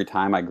 Like every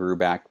time I grew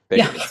back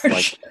big,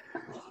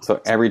 so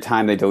every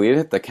time they deleted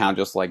it, the account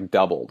just like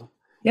doubled.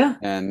 Yeah.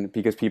 And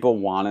because people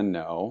want to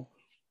know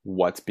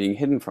what's being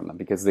hidden from them,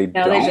 because they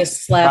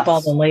just slap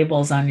all the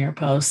labels on your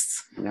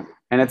posts. Yeah.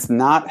 And it's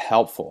not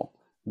helpful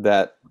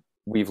that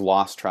we've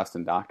lost trust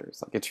in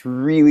doctors. Like, it's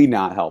really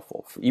not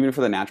helpful, even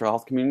for the natural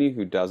health community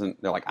who doesn't.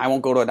 They're like, I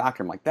won't go to a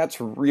doctor. I'm like, that's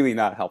really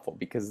not helpful,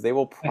 because they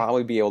will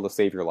probably be able to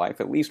save your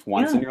life at least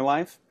once in your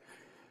life.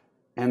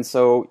 And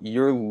so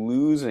you're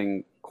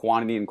losing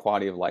quantity and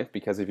quality of life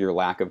because of your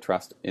lack of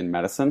trust in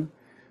medicine.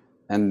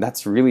 And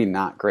that's really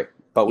not great.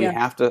 But we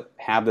have to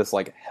have this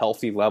like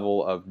healthy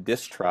level of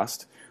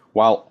distrust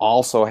while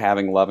also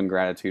having love and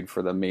gratitude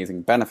for the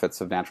amazing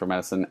benefits of natural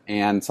medicine,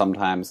 and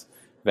sometimes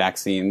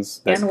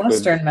vaccines and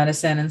Western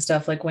medicine and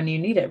stuff, like when you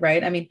need it,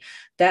 right? I mean,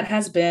 that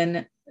has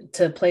been,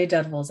 to play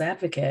devil's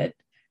advocate,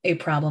 a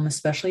problem,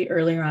 especially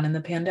earlier on in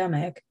the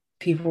pandemic.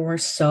 People were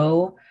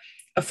so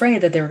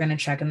afraid that they were going to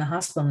check in the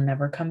hospital and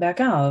never come back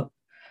out,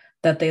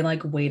 that they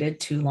like waited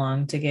too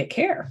long to get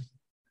care.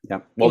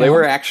 Yeah. Well, they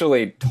were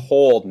actually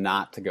told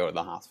not to go to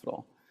the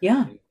hospital.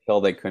 Yeah. Until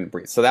they couldn't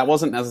breathe. So that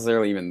wasn't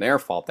necessarily even their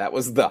fault. That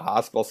was the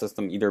hospital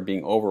system either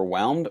being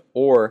overwhelmed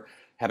or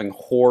having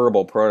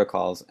horrible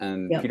protocols.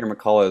 And Peter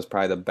McCullough is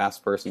probably the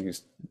best person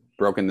who's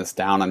broken this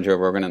down on Joe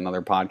Rogan and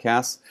other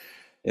podcasts.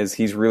 is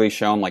he's really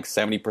shown like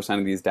 70%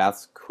 of these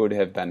deaths could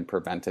have been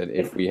prevented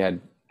if we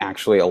had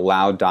actually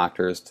allowed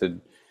doctors to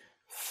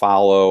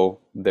follow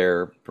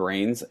their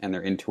brains and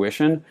their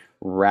intuition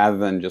rather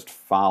than just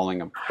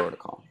following a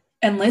protocol.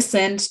 And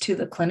listened to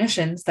the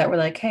clinicians that were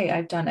like, hey,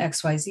 I've done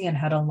XYZ and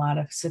had a lot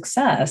of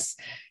success,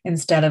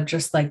 instead of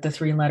just like the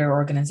 3-letter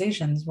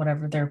organizations,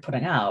 whatever they're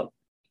putting out,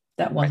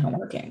 that wasn't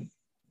working.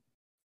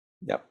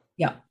 Yep.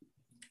 Yeah.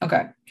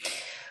 Okay.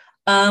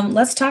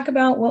 Let's talk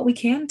about what we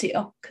can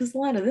do, because a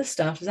lot of this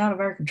stuff is out of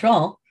our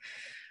control.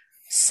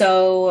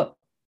 So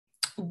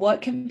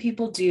what can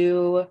people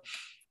do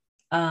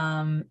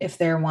if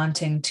they're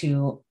wanting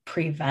to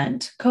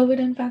prevent COVID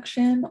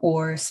infection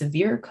or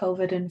severe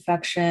COVID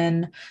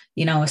infection?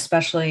 You know,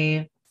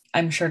 especially,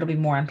 I'm sure it'll be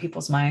more on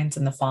people's minds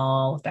in the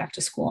fall, back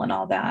to school and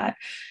all that.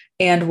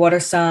 And what are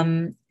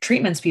some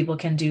treatments people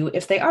can do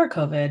if they are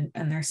COVID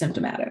and they're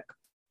symptomatic?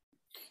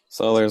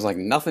 So there's like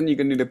nothing you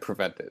can do to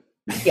prevent it.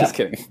 Just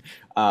kidding.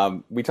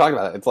 We talked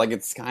about it. It's like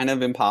it's kind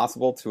of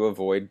impossible to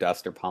avoid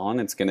dust or pollen.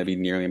 It's going to be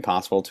nearly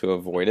impossible to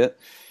avoid it.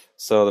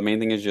 So the main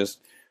thing is just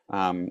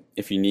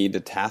if you need to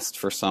test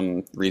for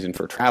some reason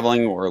for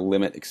traveling or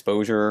limit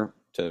exposure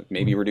to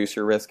maybe reduce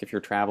your risk if you're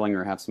traveling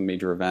or have some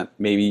major event,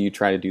 maybe you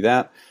try to do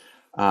that.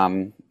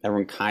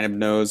 Everyone kind of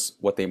knows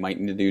what they might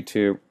need to do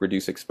to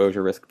reduce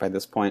exposure risk by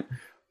this point.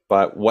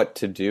 But what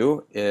to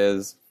do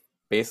is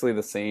basically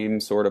the same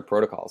sort of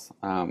protocols.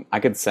 I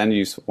could send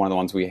you one of the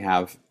ones we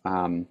have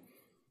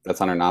that's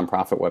on our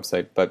nonprofit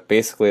website. But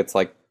basically it's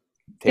like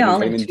taking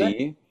vitamin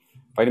D.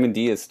 Vitamin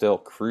D is still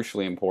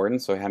crucially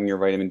important. So having your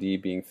vitamin D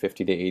being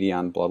 50 to 80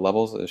 on blood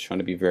levels is shown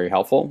to be very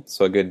helpful.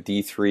 So a good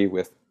D3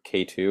 with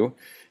K2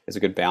 is a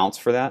good balance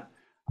for that.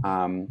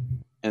 And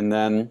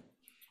then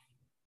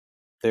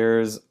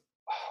there's,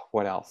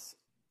 what else?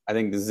 I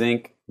think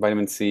zinc,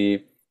 vitamin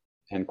C,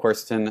 and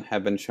quercetin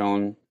have been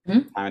shown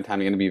time and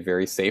time again to be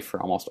very safe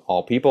for almost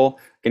all people.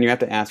 Again, you have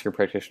to ask your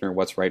practitioner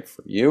what's right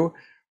for you.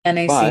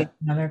 NAC,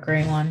 another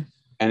great one.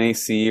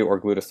 NAC or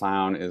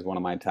glutathione is one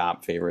of my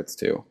top favorites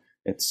too.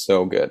 It's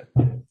so good.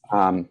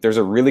 There's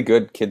a really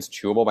good kids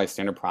chewable by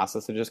Standard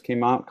Process that just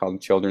came out called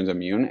Children's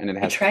Immune, and it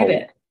has. I tried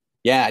it.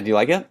 Yeah, do you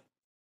like it?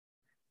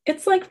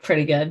 It's like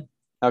pretty good.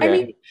 Okay. I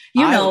mean,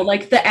 you know,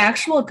 like the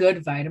actual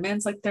good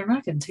vitamins, like they're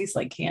not going to taste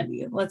like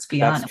candy. Let's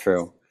be honest. That's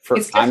true.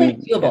 It's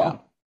definitely chewable. Yeah.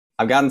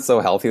 I've gotten so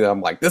healthy that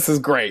I'm like, this is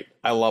great.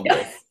 I love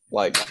this.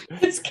 Like,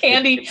 it's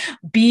candy,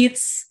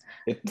 beets.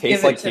 It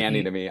tastes like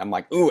candy to me. I'm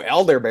like, ooh,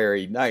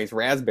 elderberry, nice,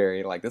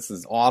 raspberry. Like, this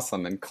is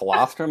awesome. And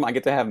colostrum, I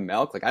get to have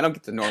milk. Like, I don't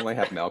get to normally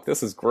have milk.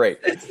 This is great.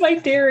 It's my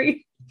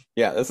dairy.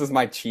 Yeah, this is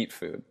my cheat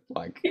food.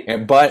 Like,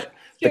 but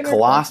the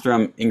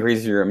colostrum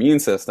increases your immune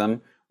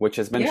system, which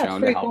has been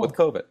shown to help with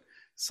COVID.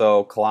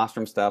 So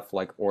colostrum stuff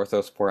like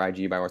Orthospore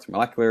IG by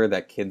Orthomolecular,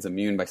 that Kids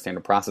Immune by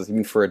Standard Process,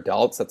 even for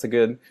adults, that's a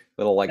good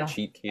little like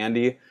cheat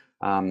candy.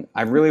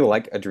 I really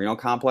like Adrenal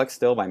Complex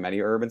still by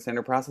MediHerb and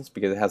Standard Process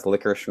because it has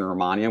licorice and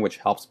Romania, which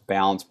helps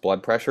balance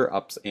blood pressure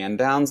ups and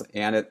downs,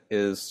 and it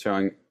is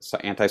showing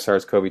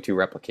anti-SARS-CoV-2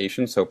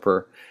 replication. So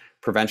for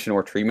prevention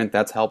or treatment,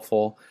 that's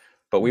helpful.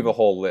 But we have a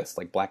whole list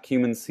like black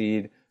cumin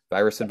seed,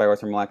 Virusid by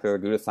Orthomolecular,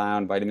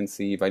 glutathione, vitamin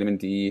C, vitamin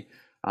D,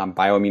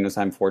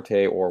 Bioimmunozyme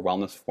Forte or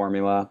Wellness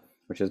Formula,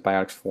 which is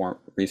Biotics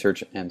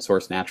Research and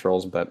Source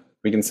Naturals, but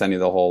we can send you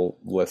the whole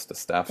list of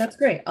stuff. That's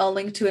great. I'll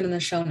link to it in the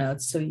show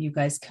notes so you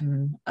guys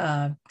can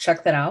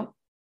check that out.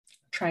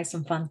 Try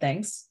some fun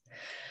things.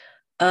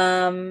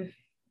 And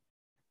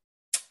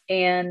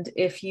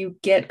if you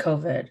get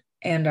COVID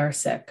and are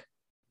sick,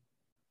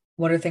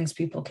 what are things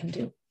people can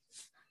do?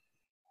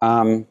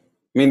 I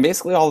mean,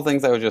 basically all the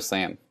things I was just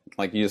saying.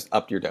 Like, you just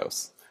up your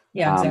dose.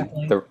 Yeah,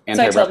 exactly. The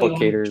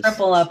anti-replicators.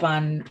 Triple up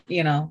on,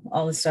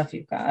 all the stuff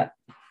you've got.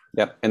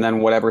 Yep. And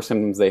then whatever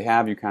symptoms they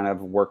have, you kind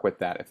of work with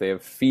that. If they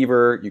have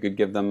fever, you could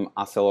give them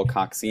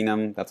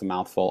oscillococcinum. That's a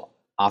mouthful.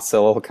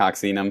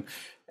 Oscillococcinum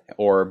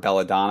or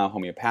belladonna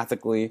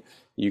homeopathically.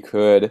 You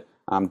could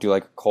do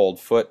like a cold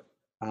foot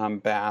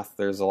bath.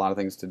 There's a lot of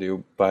things to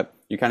do, but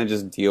you kind of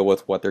just deal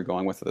with what they're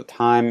going with at the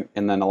time.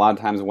 And then a lot of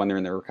times when they're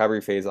in the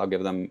recovery phase, I'll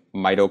give them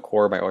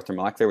MitoCore by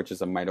Orthomolecular, which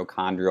is a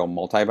mitochondrial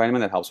multivitamin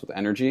that helps with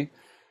energy.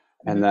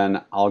 And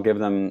then I'll give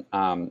them,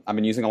 I've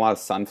been using a lot of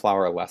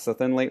sunflower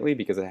lecithin lately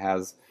because it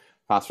has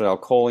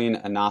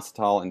phosphatidylcholine,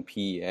 inositol, and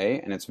PEA,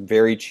 and it's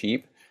very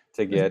cheap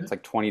to get. It's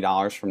like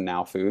 $20 from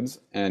Now Foods,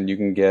 and you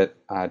can get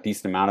a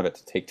decent amount of it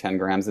to take 10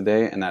 grams a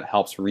day, and that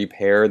helps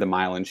repair the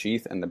myelin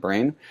sheath in the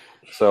brain.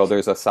 So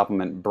there's a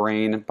supplement,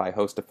 Brain by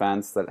Host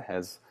Defense, that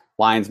has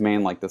lion's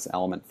mane, like this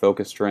Element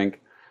Focus drink,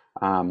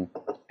 but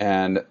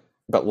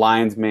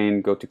lion's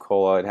mane, Gotu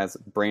Kola, it has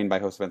Brain by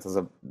Host Defense, has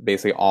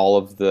basically all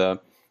of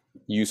the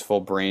useful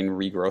brain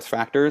regrowth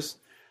factors,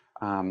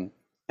 and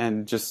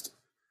just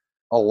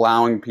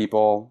allowing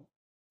people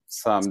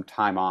some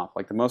time off.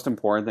 Like, the most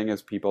important thing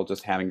is people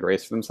just having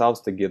grace for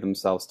themselves to give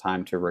themselves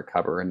time to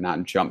recover and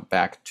not jump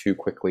back too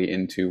quickly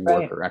into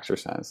work or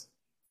exercise.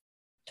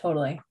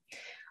 Totally.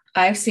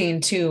 I've seen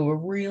too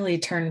really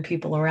turn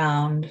people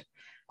around,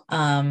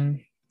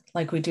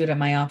 like we do it at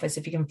my office.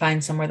 If you can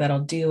find somewhere that'll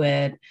do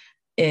it,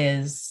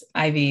 is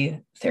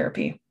IV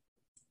therapy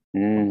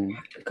Mm.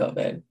 after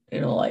COVID.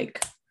 It'll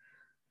like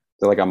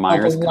So like a help a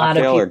Myers lot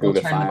of cocktail or people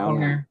turn the glutathione?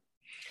 corner.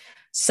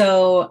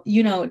 So,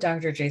 you know,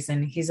 Dr.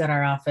 Jason, he's at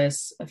our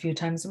office a few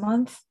times a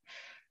month.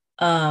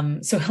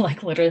 So he'll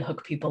like literally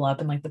hook people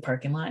up in like the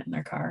parking lot in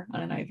their car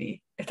on an IV.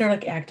 If they're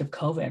like active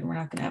COVID, we're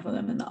not gonna have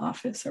them in the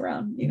office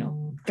around,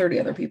 30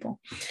 other people.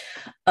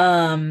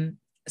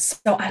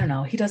 So I don't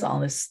know. He does all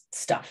this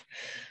stuff.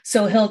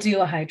 So he'll do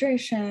a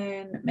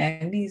hydration,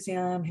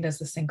 magnesium. He does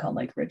this thing called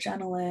like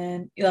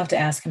Regeneron. You'll have to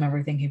ask him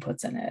everything he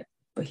puts in it,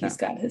 but he's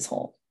got his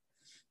whole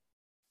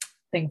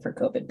thing for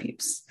COVID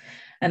peeps.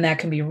 And that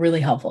can be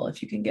really helpful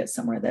if you can get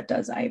somewhere that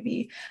does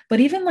IV. But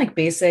even like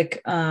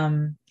basic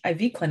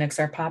IV clinics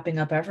are popping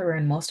up everywhere,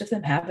 and most of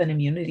them have an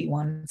immunity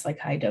one. It's like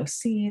high dose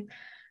C,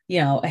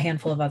 a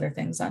handful of other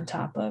things on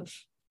top of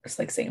just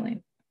like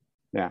saline.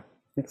 Yeah,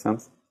 makes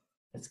sense.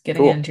 It's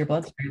getting Cool. into your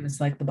bloodstream is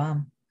like the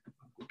bomb.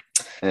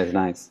 It is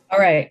nice. All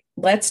right,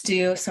 let's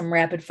do some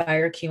rapid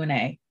fire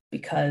Q&A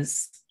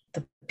because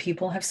the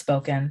people have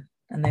spoken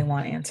and they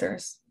want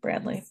answers.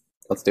 Bradley.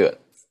 Let's do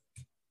it.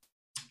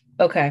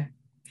 Okay.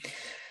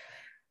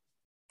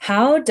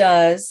 How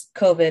does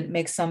COVID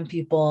make some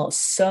people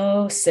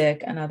so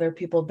sick and other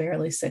people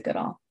barely sick at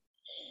all?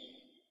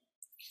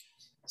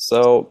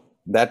 So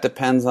that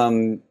depends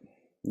on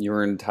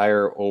your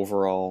entire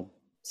overall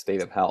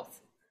state of health.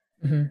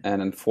 Mm-hmm.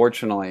 And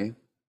unfortunately,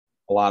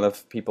 a lot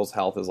of people's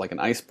health is like an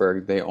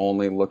iceberg. They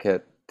only look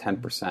at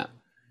 10%.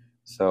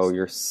 So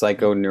your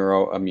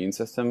psychoneuroimmune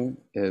system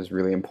is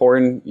really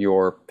important.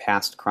 Your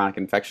past chronic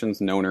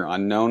infections, known or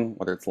unknown,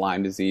 whether it's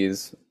Lyme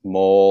disease,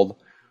 mold,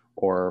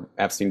 or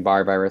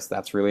Epstein-Barr virus,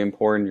 that's really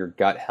important. Your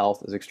gut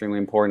health is extremely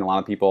important. A lot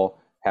of people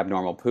have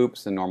normal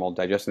poops and normal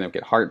digestion. They don't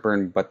get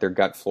heartburn, but their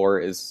gut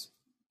flora is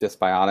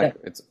dysbiotic.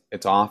 Yeah.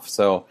 It's off.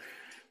 So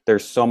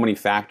there's so many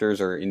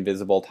factors or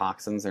invisible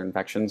toxins or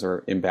infections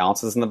or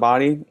imbalances in the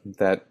body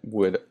that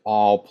would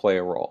all play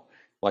a role.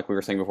 Like we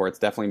were saying before, it's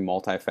definitely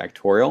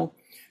multifactorial.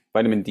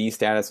 Vitamin D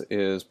status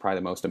is probably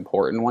the most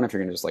important one if you're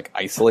going to just like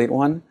isolate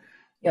one.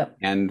 Yep.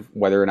 And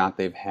whether or not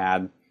they've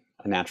had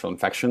a natural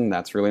infection,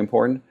 that's really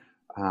important.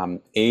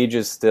 Age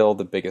is still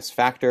the biggest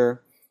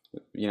factor.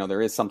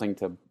 There is something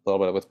to a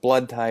little bit with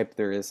blood type.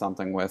 There is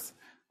something with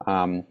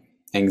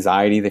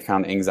anxiety. They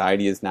found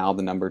anxiety is now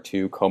the number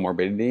 2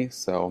 comorbidity.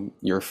 So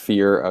your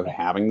fear of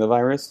having the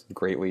virus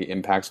greatly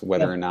impacts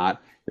whether or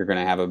not you're going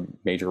to have a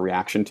major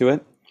reaction to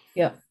it.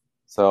 Yeah.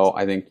 So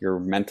I think your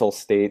mental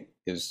state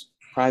is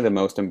probably the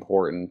most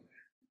important.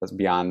 That's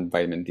beyond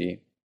vitamin D.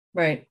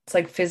 Right. It's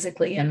like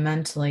physically and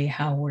mentally,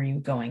 how were you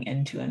going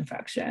into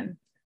infection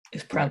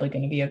is probably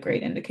going to be a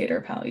great indicator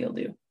of how you'll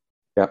do.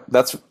 Yeah,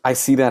 I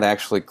see that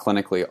actually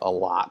clinically a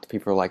lot.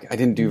 People are like, I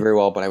didn't do very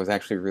well, but I was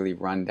actually really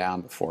run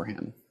down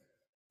beforehand.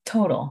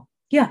 Total.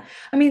 Yeah.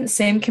 I mean,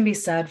 same can be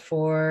said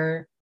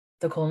for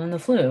the cold and the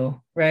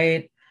flu,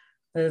 right?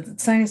 The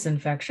sinus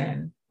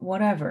infection,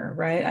 whatever,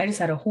 right? I just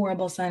had a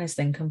horrible sinus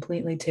thing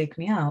completely take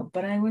me out,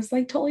 but I was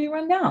like totally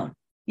run down.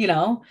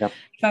 Yep.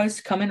 If I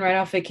was coming right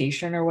off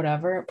vacation or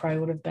whatever, it probably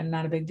would have been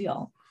not a big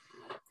deal.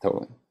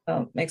 Totally.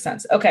 So makes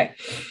sense. Okay.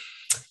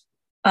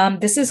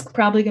 This is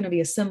probably going to be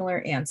a similar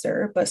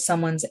answer, but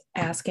someone's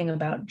asking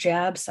about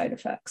jab side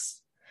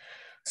effects.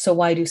 So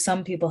why do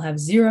some people have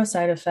 0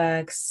 side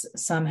effects?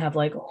 Some have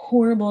like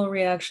horrible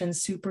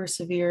reactions, super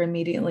severe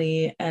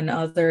immediately, and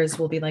others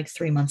will be like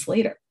 3 months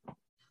later.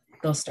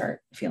 They'll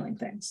start feeling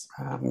things.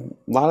 A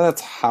lot of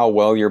that's how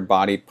well your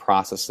body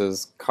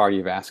processes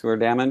cardiovascular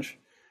damage.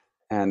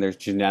 And there's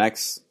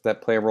genetics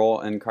that play a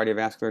role in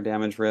cardiovascular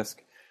damage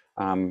risk.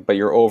 But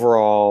your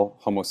overall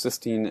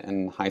homocysteine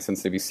and high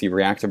sensitivity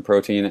C-reactive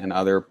protein and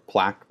other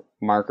plaque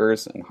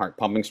markers and heart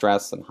pumping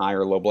stress and high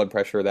or low blood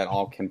pressure, that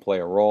all can play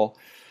a role.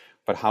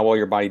 But how well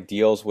your body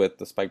deals with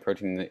the spike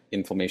protein and the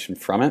inflammation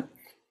from it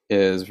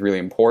is really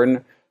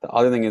important. The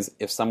other thing is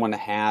if someone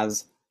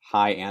has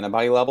high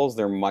antibody levels,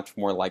 they're much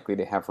more likely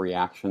to have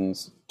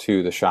reactions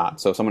to the shot.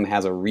 So if someone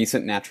has a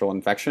recent natural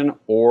infection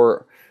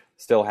or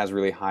still has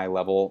really high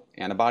level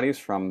antibodies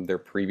from their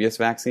previous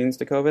vaccines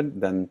to COVID,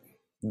 then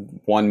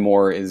one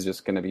more is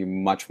just going to be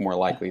much more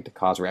likely to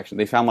cause reaction.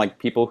 They found like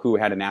people who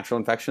had a natural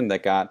infection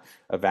that got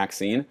a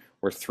vaccine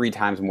were 3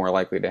 times more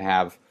likely to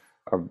have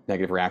a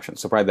negative reaction.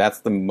 So probably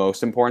that's the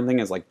most important thing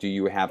is like, do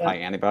you have high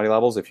antibody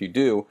levels? If you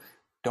do,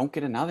 don't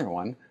get another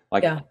one.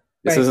 Like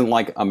this isn't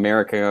like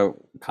America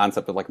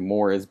concept of like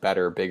more is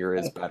better, bigger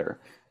is better.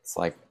 It's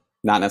like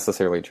not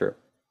necessarily true.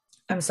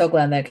 I'm so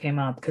glad that came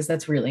up because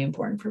that's really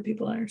important for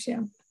people to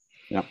understand.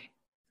 Yep.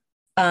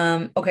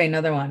 Okay,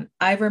 another one.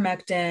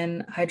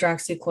 Ivermectin,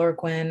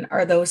 hydroxychloroquine,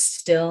 are those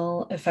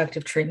still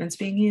effective treatments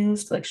being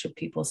used? Like, should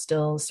people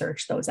still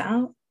search those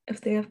out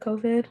if they have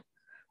COVID?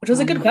 Which was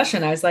a good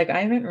question. I was like,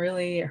 I haven't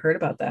really heard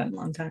about that in a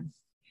long time.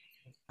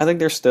 I think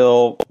they're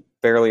still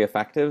fairly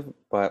effective,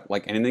 but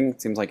like anything,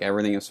 it seems like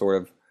everything is sort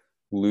of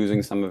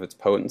losing some of its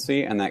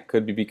potency, and that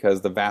could be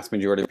because the vast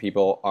majority of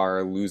people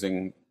are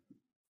losing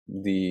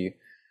the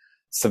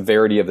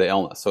severity of the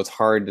illness. So it's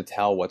hard to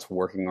tell what's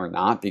working or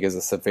not because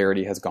the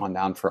severity has gone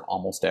down for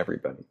almost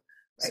everybody.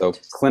 So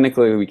Right.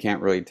 clinically, we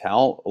can't really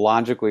tell.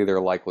 Logically,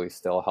 they're likely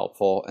still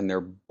helpful, and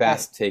they're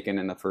best taken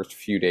in the first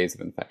few days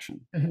of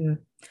infection. Hmm.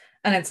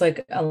 And it's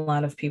like a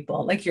lot of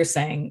people, like you're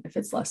saying, if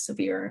it's less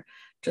severe,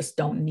 just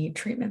don't need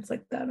treatments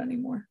like that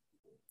anymore.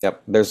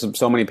 Yep. There's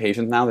so many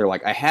patients now, they're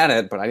like, I had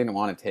it, but I didn't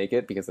want to take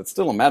it because it's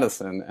still a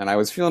medicine, and I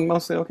was feeling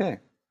mostly okay.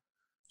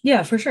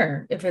 Yeah, for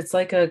sure. If it's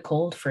like a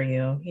cold for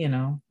you, you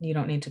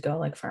don't need to go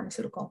like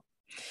pharmaceutical.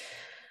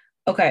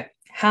 Okay.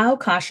 How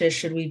cautious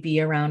should we be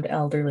around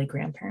elderly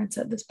grandparents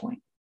at this point?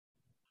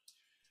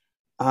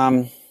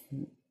 Um,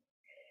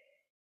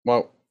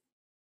 well,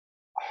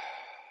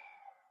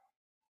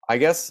 I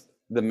guess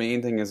the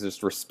main thing is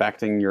just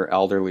respecting your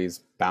elderly's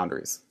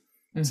boundaries.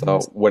 Hmm. So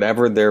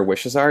whatever their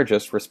wishes are,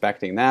 just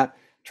respecting that,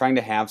 trying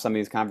to have some of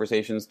these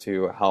conversations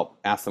to help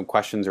ask them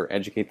questions or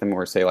educate them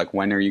or say like,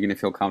 when are you going to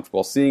feel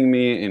comfortable seeing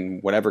me in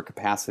whatever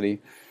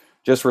capacity?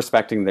 Just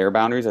respecting their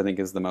boundaries, I think,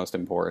 is the most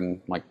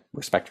important. Like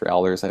respect your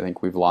elders. I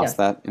think we've lost Yes.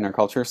 that in our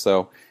culture.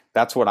 So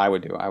that's what I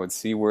would do. I would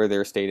see where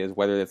their state is,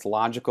 whether it's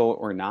logical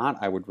or not.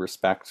 I would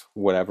respect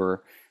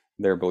whatever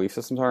their belief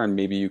systems are, and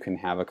maybe you can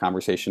have a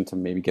conversation to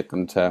maybe get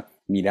them to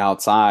meet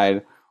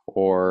outside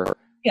or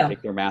Yeah.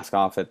 take their mask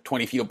off at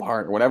 20 feet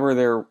apart or whatever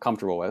they're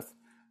comfortable with.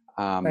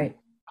 Um, Right.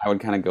 I would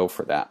kind of go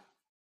for that.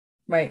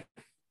 Right.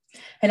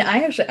 And I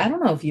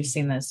don't know if you've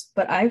seen this,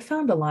 but I've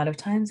found a lot of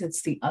times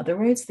it's the other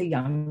way. It's the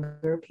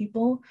younger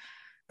people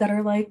that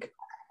are like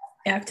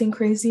acting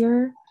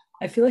crazier.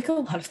 I feel like a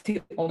lot of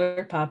the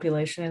older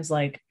population is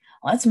like,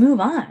 let's move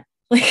on.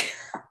 Like,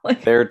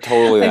 like They're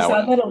totally I that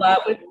saw way. that a lot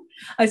with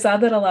I saw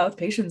that a lot with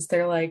patients.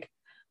 They're like,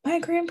 my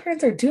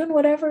grandparents are doing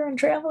whatever and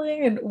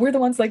traveling, and we're the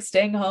ones like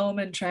staying home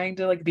and trying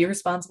to like be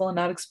responsible and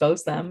not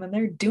expose them, and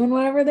they're doing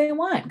whatever they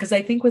want. Because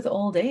I think with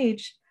old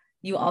age,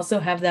 you also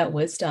have that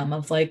wisdom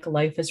of like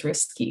life is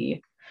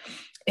risky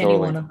and you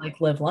Totally. want to like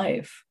live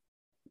life.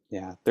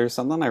 Yeah. There's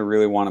something I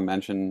really want to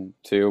mention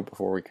too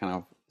before we kind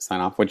of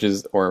sign off, which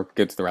is, or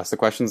get to the rest of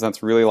the questions.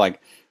 That's really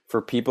like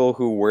for people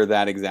who were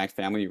that exact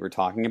family you were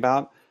talking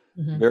about,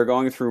 Hmm. they're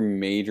going through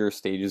major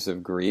stages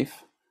of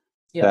grief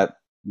Yep. that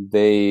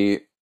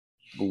they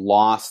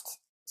lost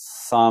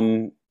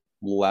some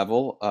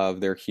level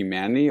of their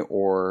humanity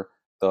or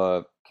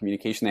the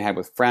communication they had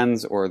with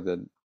friends or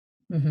the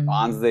Hmm.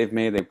 bonds they've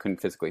made. They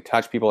couldn't physically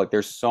touch people. Like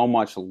there's so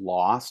much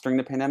loss during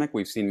the pandemic.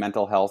 We've seen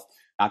mental health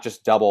not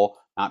just double,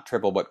 not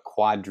triple, but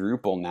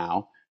quadruple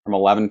now from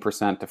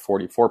 11% to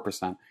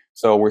 44%.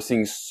 So we're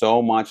seeing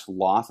so much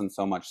loss and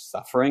so much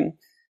suffering.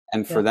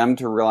 And for Yep. them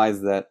to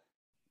realize that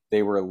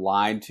they were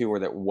lied to or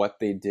that what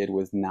they did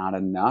was not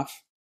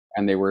enough,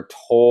 and they were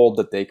told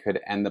that they could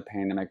end the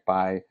pandemic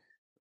by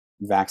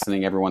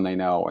vaccinating everyone they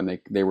know, and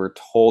they were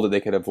told that they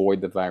could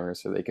avoid the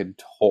virus, or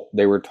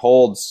they were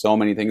told so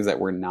many things that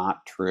were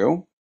not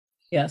true,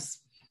 Yes.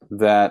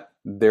 that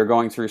they're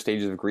going through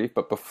stages of grief.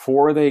 But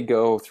before they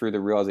go through the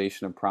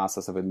realization of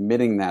process of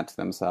admitting that to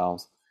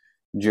themselves,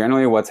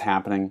 generally what's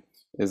happening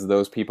is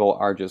those people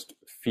are just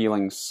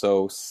feeling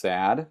so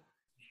sad,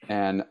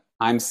 and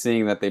I'm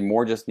seeing that they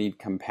more just need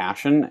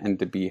compassion and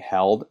to be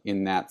held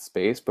in that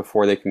space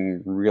before they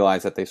can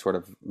realize that they sort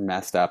of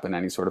messed up in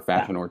any sort of Yeah.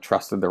 fashion or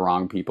trusted the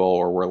wrong people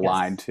or were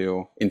lied Yes.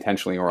 to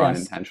intentionally or Yes.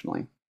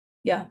 unintentionally.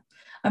 Yeah.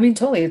 I mean,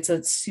 totally. It's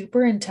a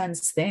super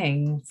intense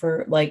thing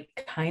for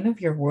like kind of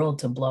your world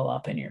to blow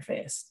up in your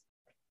face.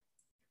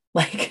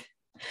 Like,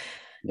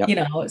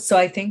 Yep. so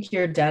I think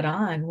you're dead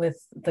on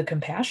with the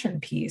compassion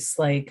piece.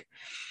 Like,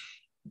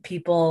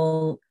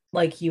 people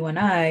like you and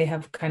I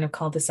have kind of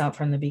called this out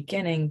from the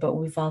beginning, but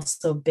we've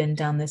also been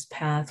down this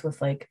path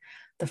with like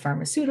the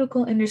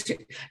pharmaceutical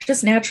industry.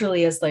 Just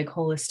naturally, as like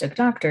holistic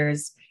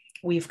doctors,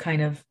 we've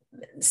kind of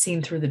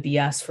seen through the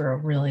BS for a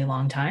really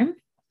long time.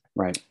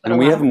 Right. But a And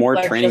we lot have of people more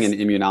are training in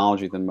just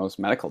immunology than most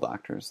medical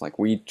doctors. Like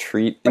we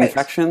treat right,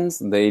 infections,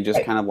 they just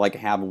right, kind of like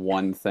have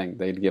one thing.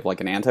 They'd give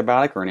like an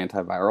antibiotic or an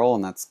antiviral,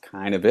 and that's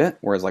kind of it.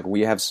 Whereas like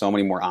we have so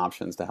many more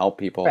options to help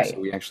people. So right.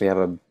 we actually have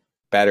a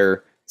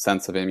better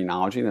sense of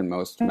immunology than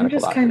most And medical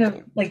just kind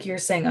doctors of do. like you're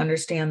saying,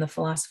 understand the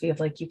philosophy of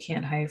like you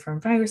can't hide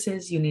from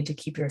viruses. You need to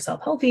keep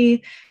yourself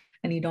healthy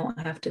and you don't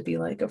have to be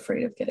like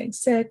afraid of getting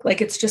sick. Like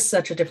it's just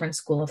such a different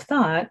school of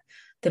thought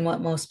than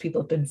what most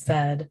people have been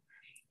fed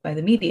by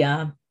the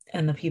media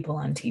and the people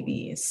on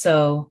TV.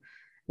 So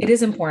it Yep.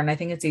 is important. I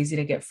think it's easy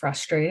to get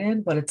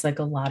frustrated, but it's like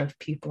a lot of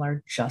people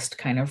are just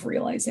kind of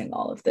realizing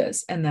all of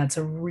this. And that's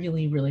a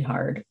really, really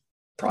hard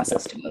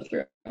process Yep. to go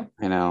through.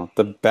 I know.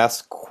 The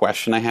best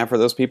question I have for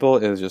those people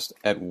is just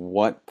at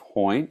what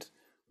point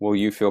will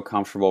you feel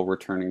comfortable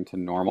returning to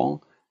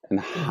normal? And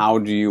Mhm. how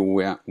do you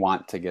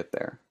want to get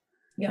there?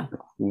 Yeah.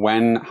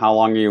 How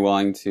long are you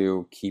willing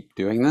to keep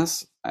doing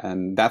this?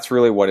 And that's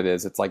really what it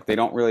is. It's like they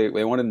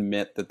won't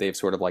admit that they've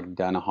sort of like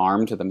done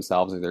harm to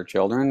themselves or their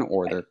children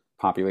or Right. their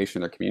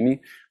population or their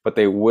community, but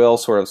they will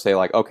sort of say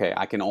like, okay,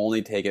 I can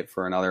only take it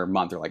for another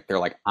month. They're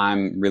like,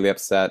 I'm really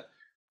upset.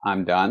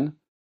 I'm done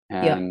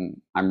Yeah.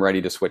 and I'm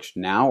ready to switch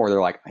now. Or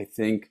they're like, I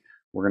think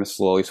we're going to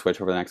slowly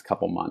switch over the next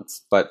couple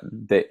months, but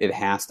it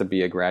has to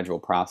be a gradual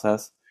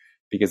process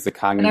because the And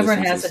cognitive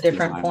everyone dissonance has a is too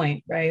different high.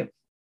 point, right?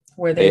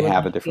 where they they would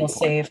have a not feel different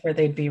point. safe, where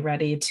they'd be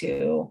ready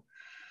to,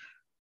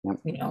 Yep.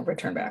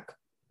 return back.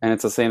 And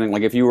it's the same thing.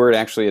 Like if you were to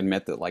actually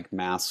admit that like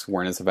masks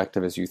weren't as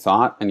effective as you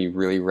thought, and you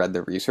really read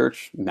the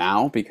research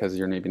now because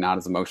you're maybe not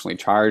as emotionally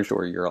charged,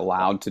 or you're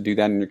allowed to do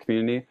that in your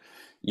community,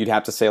 you'd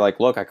have to say like,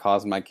 look, I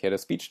caused my kid a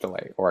speech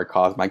delay, or I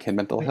caused my kid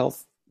their mental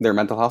health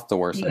to You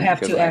worsen have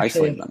because to I isolated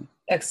actually them.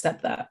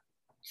 accept that.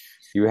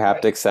 You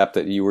have to accept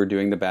that you were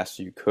doing the best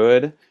you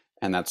could,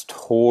 and that's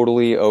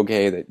totally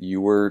okay that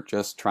you were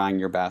just trying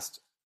your best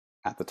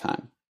at the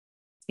time.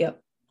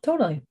 Yep,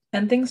 totally.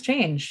 And things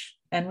change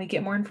and we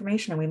get more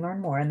information and we learn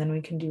more and then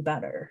we can do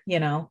better. I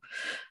have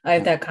Yeah.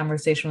 that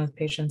conversation with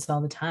patients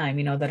all the time,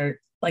 that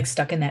are like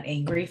stuck in that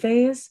angry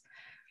phase.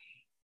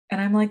 And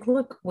I'm like,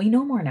 look, we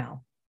know more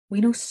now.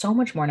 We know so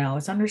much more now.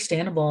 It's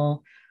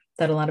understandable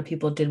that a lot of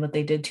people did what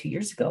they did 2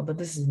 years ago, but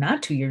this is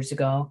not 2 years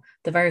ago.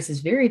 The virus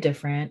is very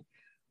different,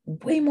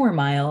 way more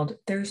mild.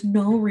 There's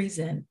no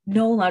reason,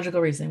 no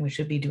logical reason we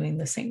should be doing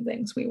the same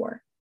things we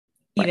were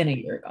Right. even a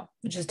year ago.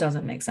 It just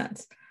doesn't make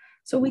sense.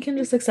 So we can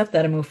just accept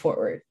that and move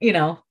forward.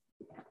 Yeah.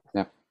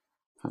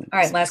 All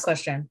right, last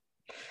question.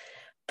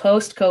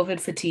 Post-COVID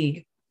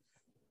fatigue.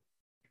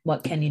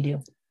 What can you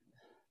do?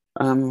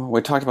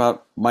 We talked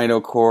about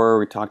mitochore,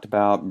 we talked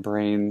about the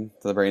brain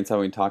cell,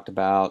 we talked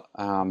about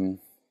the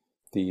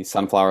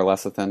sunflower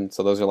lecithin.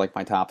 So those are like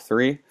my top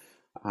three.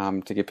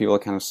 To get people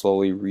to kind of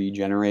slowly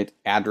regenerate.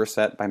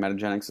 Adraset by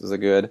Metagenics is a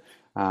good.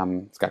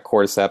 It's got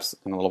cordyceps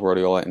and a little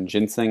rhodiola and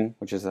ginseng,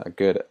 which is a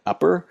good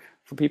upper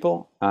for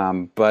people.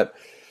 Yeah,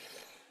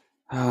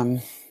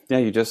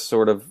 you just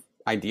sort of,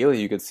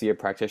 ideally, you could see a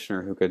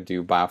practitioner who could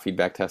do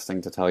biofeedback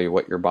testing to tell you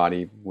what your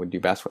body would do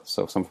best with.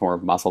 So some form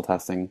of muscle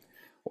testing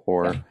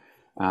or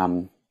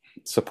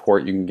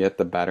support you can get,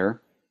 the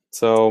better.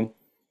 So,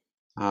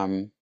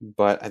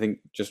 but I think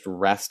just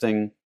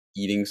resting,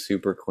 eating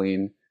super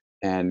clean,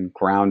 and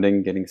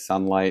grounding, getting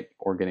sunlight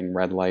or getting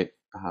red light,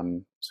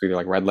 so either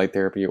like red light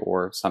therapy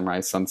or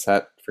sunrise,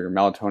 sunset for your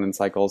melatonin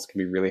cycles can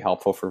be really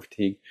helpful for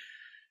fatigue.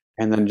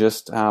 And then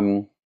just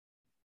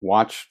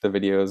watch the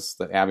videos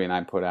that Abby and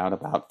I put out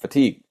about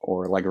fatigue,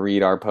 or like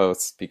read our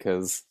posts,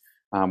 because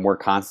we're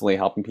constantly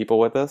helping people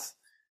with this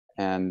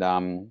and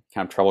kind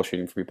of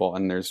troubleshooting for people.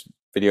 And there's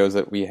videos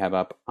that we have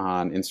up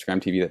on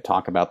Instagram TV that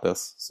talk about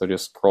this. So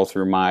just scroll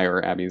through my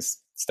or Abby's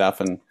stuff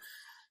and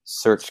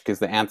search, because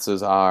the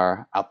answers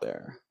are out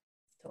there.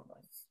 Totally.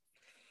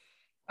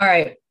 All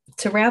right.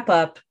 To wrap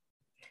up,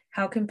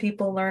 how can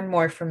people learn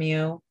more from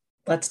you?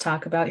 Let's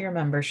talk about your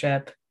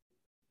membership,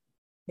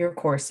 your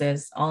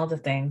courses, all the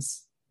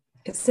things.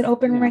 Is it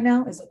open right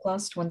now? Is it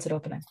closed? When's it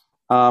opening?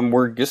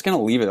 We're just going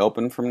to leave it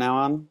open from now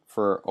on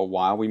for a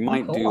while. We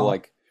might do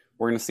like,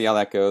 we're going to see how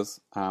that goes.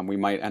 We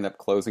might end up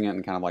closing it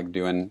and kind of like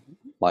doing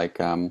like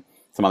some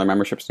other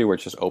memberships do, where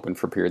it's just open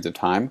for periods of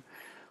time.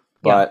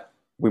 But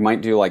we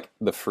might do like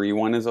the free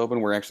one is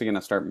open. We're actually going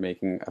to start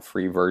making a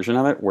free version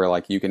of it where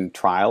like you can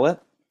trial it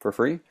for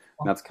free.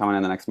 And that's coming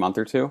in the next month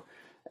or two.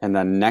 And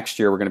then next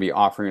year, we're going to be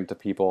offering it to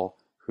people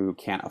who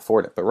can't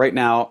afford it. But right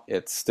now,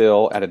 it's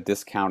still at a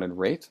discounted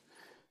rate.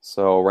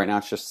 So right now,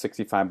 it's just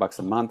 $65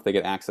 a month. They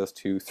get access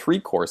to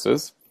 3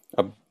 courses,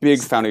 a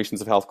big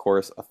Foundations of Health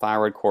course, a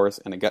thyroid course,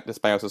 and a gut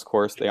dysbiosis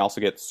course. They also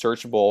get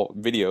searchable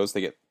videos.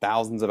 They get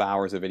thousands of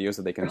hours of videos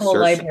that they can search. The whole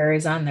library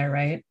is on there,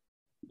 right?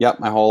 Yep,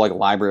 my whole like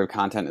library of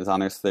content is on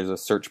there. So there's a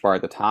search bar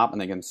at the top, and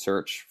they can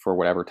search for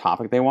whatever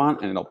topic they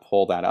want, and it'll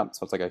pull that up.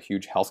 So it's like a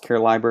huge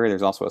healthcare library.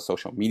 There's also a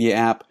social media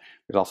app.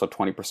 There's also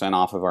 20%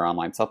 off of our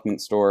online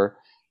supplement store.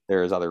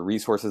 There's other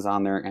resources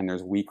on there, and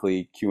there's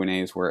weekly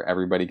Q&As where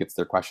everybody gets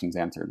their questions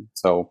answered.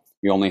 So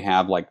we only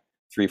have like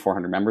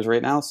 300-400 members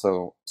right now.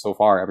 So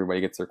far,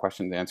 everybody gets their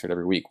questions answered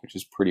every week, which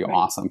is pretty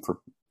awesome for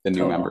the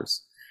new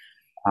members.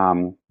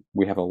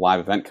 We have a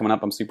live event coming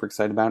up I'm super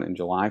excited about in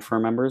July for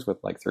our members with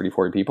like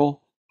 30-40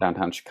 people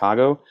downtown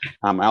Chicago.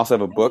 I also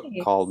have a book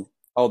called,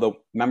 the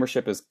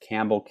membership is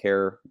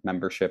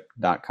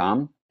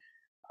campbellcaremembership.com.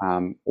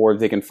 Or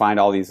they can find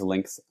all these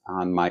links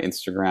on my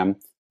Instagram,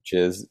 which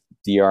is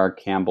Dr.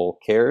 Campbell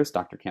Cares,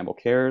 Dr. Campbell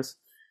Cares.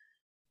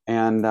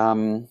 And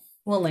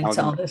we'll link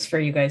to all this for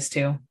you guys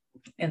too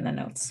in the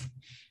notes.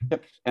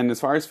 Yep. And as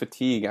far as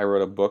fatigue, I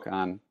wrote a book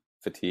on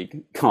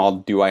fatigue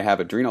called Do I Have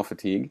Adrenal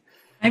Fatigue?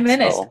 I'm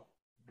in it.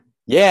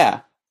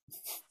 Yeah.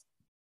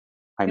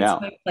 I know.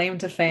 It's my claim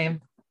to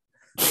fame.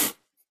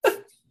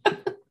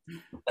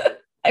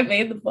 I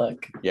made the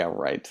book. Yeah,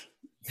 right.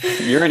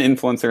 You're an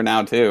influencer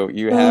now too.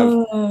 You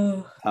have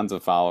tons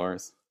of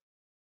followers.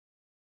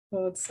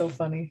 Oh, it's so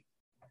funny.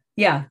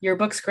 Yeah, your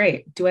book's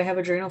great. Do I have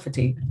adrenal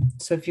fatigue?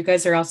 So if you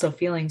guys are also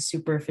feeling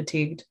super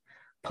fatigued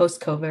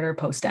post-COVID or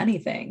post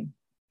anything,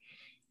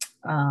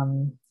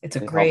 it's a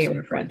great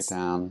reference.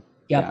 Down.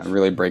 Yep. Yeah, it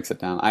really breaks it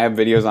down. I have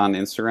videos on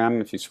Instagram,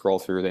 if you scroll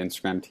through the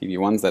Instagram TV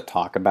ones, that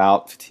talk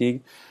about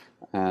fatigue.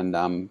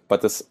 And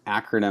but this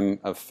acronym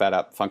of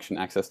FEDUP, function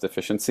excess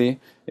deficiency,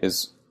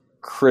 is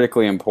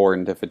critically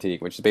important to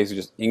fatigue, which is basically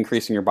just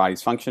increasing your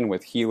body's function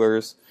with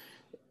healers,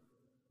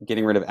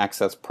 getting rid of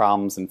excess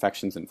problems,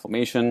 infections,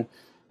 inflammation,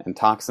 and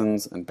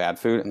toxins and bad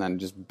food, and then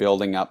just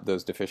building up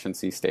those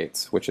deficiency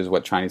states, which is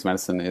what Chinese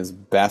medicine is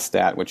best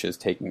at, which is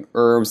taking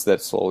herbs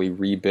that slowly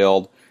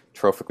rebuild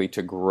trophically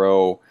to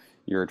grow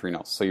your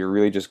adrenals. So you're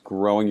really just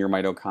growing your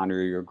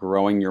mitochondria, you're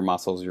growing your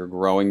muscles, you're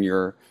growing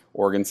your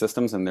organ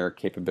systems and their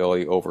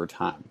capability over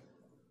time.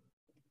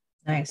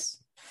 Nice.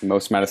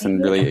 Most medicine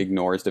really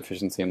ignores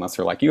deficiency unless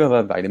they're like, you have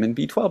a vitamin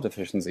B12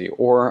 deficiency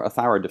or a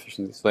thyroid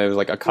deficiency. So there's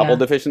like a couple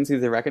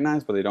deficiencies they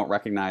recognize, but they don't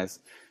recognize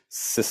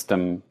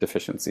system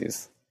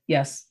deficiencies.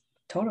 Yes,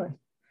 totally.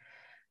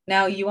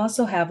 Now, you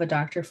also have a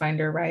doctor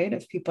finder, right?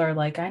 If people are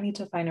like, I need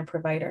to find a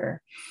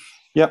provider.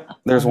 Yep.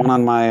 There's one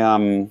on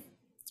my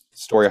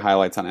story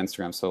highlights on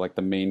Instagram. So like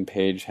the main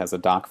page has a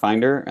doc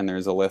finder, and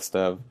there's a list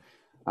of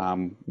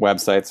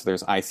websites. So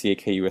there's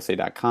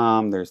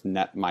icakusa.com, there's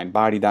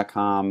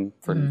netmindbody.com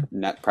for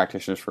net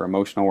practitioners for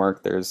emotional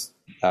work. There's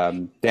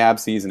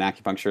DABCs and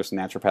acupuncturists and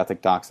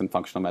naturopathic docs and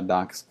functional med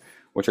docs,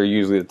 which are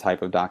usually the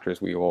type of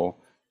doctors we will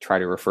try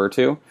to refer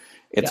to.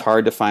 It's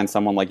hard to find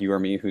someone like you or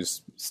me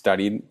who's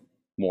studied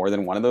more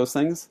than one of those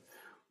things,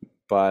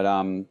 but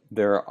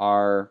there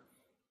are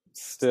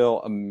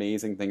still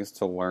amazing things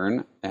to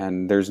learn,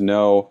 and there's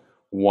no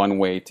one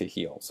way to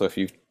heal. So if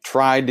you've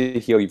tried to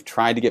heal, you've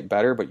tried to get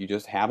better, but you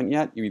just haven't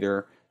yet, you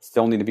either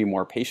still need to be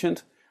more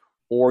patient,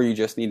 or you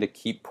just need to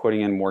keep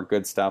putting in more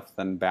good stuff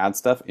than bad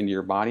stuff into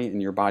your body,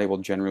 and your body will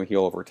generally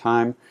heal over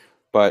time.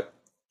 But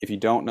if you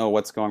don't know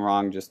what's going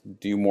wrong, just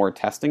do more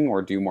testing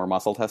or do more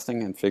muscle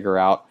testing and figure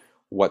out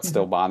what's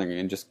still bothering you,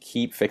 and just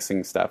keep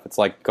fixing stuff. It's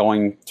like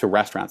going to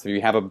restaurants. If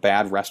you have a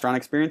bad restaurant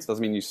experience,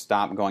 doesn't mean you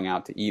stop going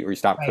out to eat or you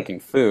stop cooking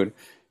food.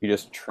 You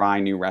just try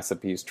new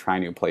recipes, try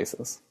new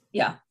places.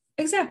 Yeah,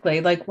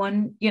 exactly. Like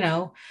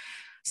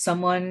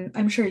someone,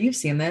 I'm sure you've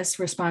seen this,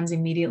 responds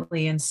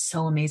immediately and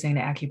so amazing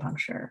to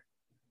acupuncture,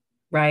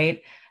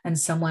 right? And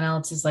someone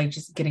else is like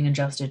just getting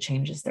adjusted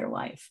changes their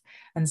life.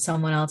 And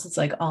someone else, it's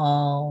like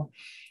all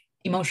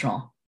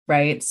emotional,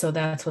 right? So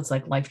that's what's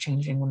like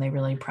life-changing when they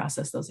really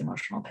process those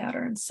emotional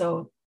patterns.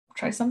 So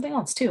try something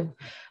else too.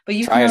 But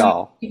you try it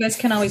all. You guys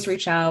can always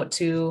reach out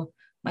to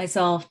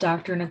myself,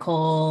 Dr.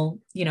 Nicole.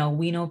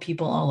 We know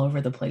people all over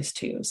the place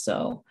too.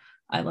 So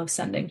I love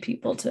sending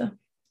people to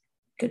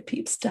good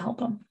peeps to help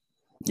them.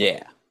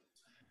 Yeah.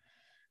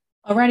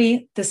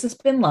 Alrighty. This has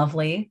been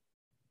lovely.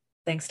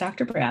 Thanks,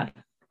 Dr. Brad.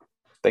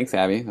 Thanks,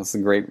 Abby. That's a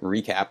great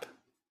recap.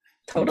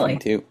 Totally.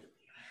 Too.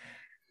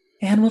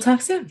 And we'll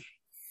talk soon.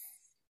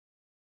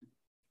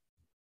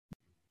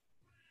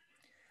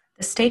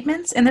 The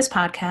statements in this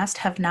podcast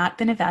have not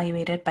been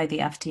evaluated by the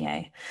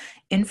FDA.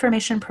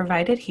 Information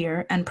provided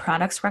here and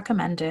products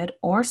recommended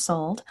or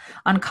sold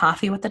on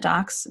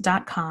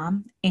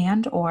coffeewiththedocs.com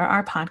and or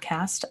our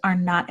podcast are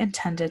not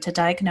intended to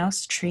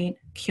diagnose, treat,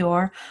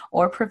 cure,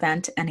 or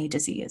prevent any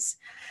disease.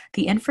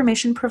 The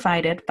information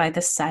provided by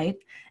this site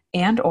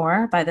and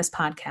or by this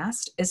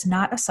podcast is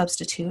not a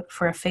substitute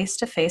for a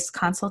face-to-face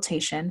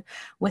consultation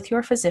with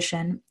your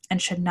physician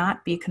and should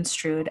not be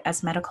construed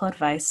as medical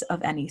advice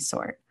of any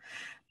sort.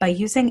 By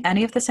using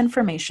any of this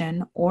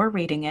information or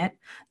reading it,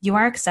 you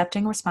are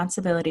accepting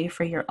responsibility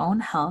for your own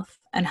health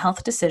and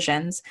health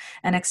decisions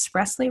and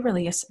expressly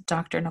release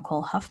Dr.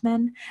 Nicole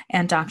Huffman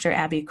and Dr.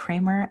 Abby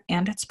Kramer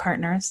and its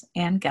partners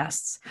and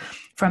guests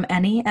from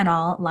any and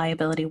all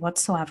liability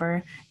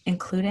whatsoever,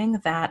 including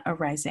that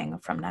arising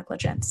from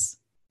negligence.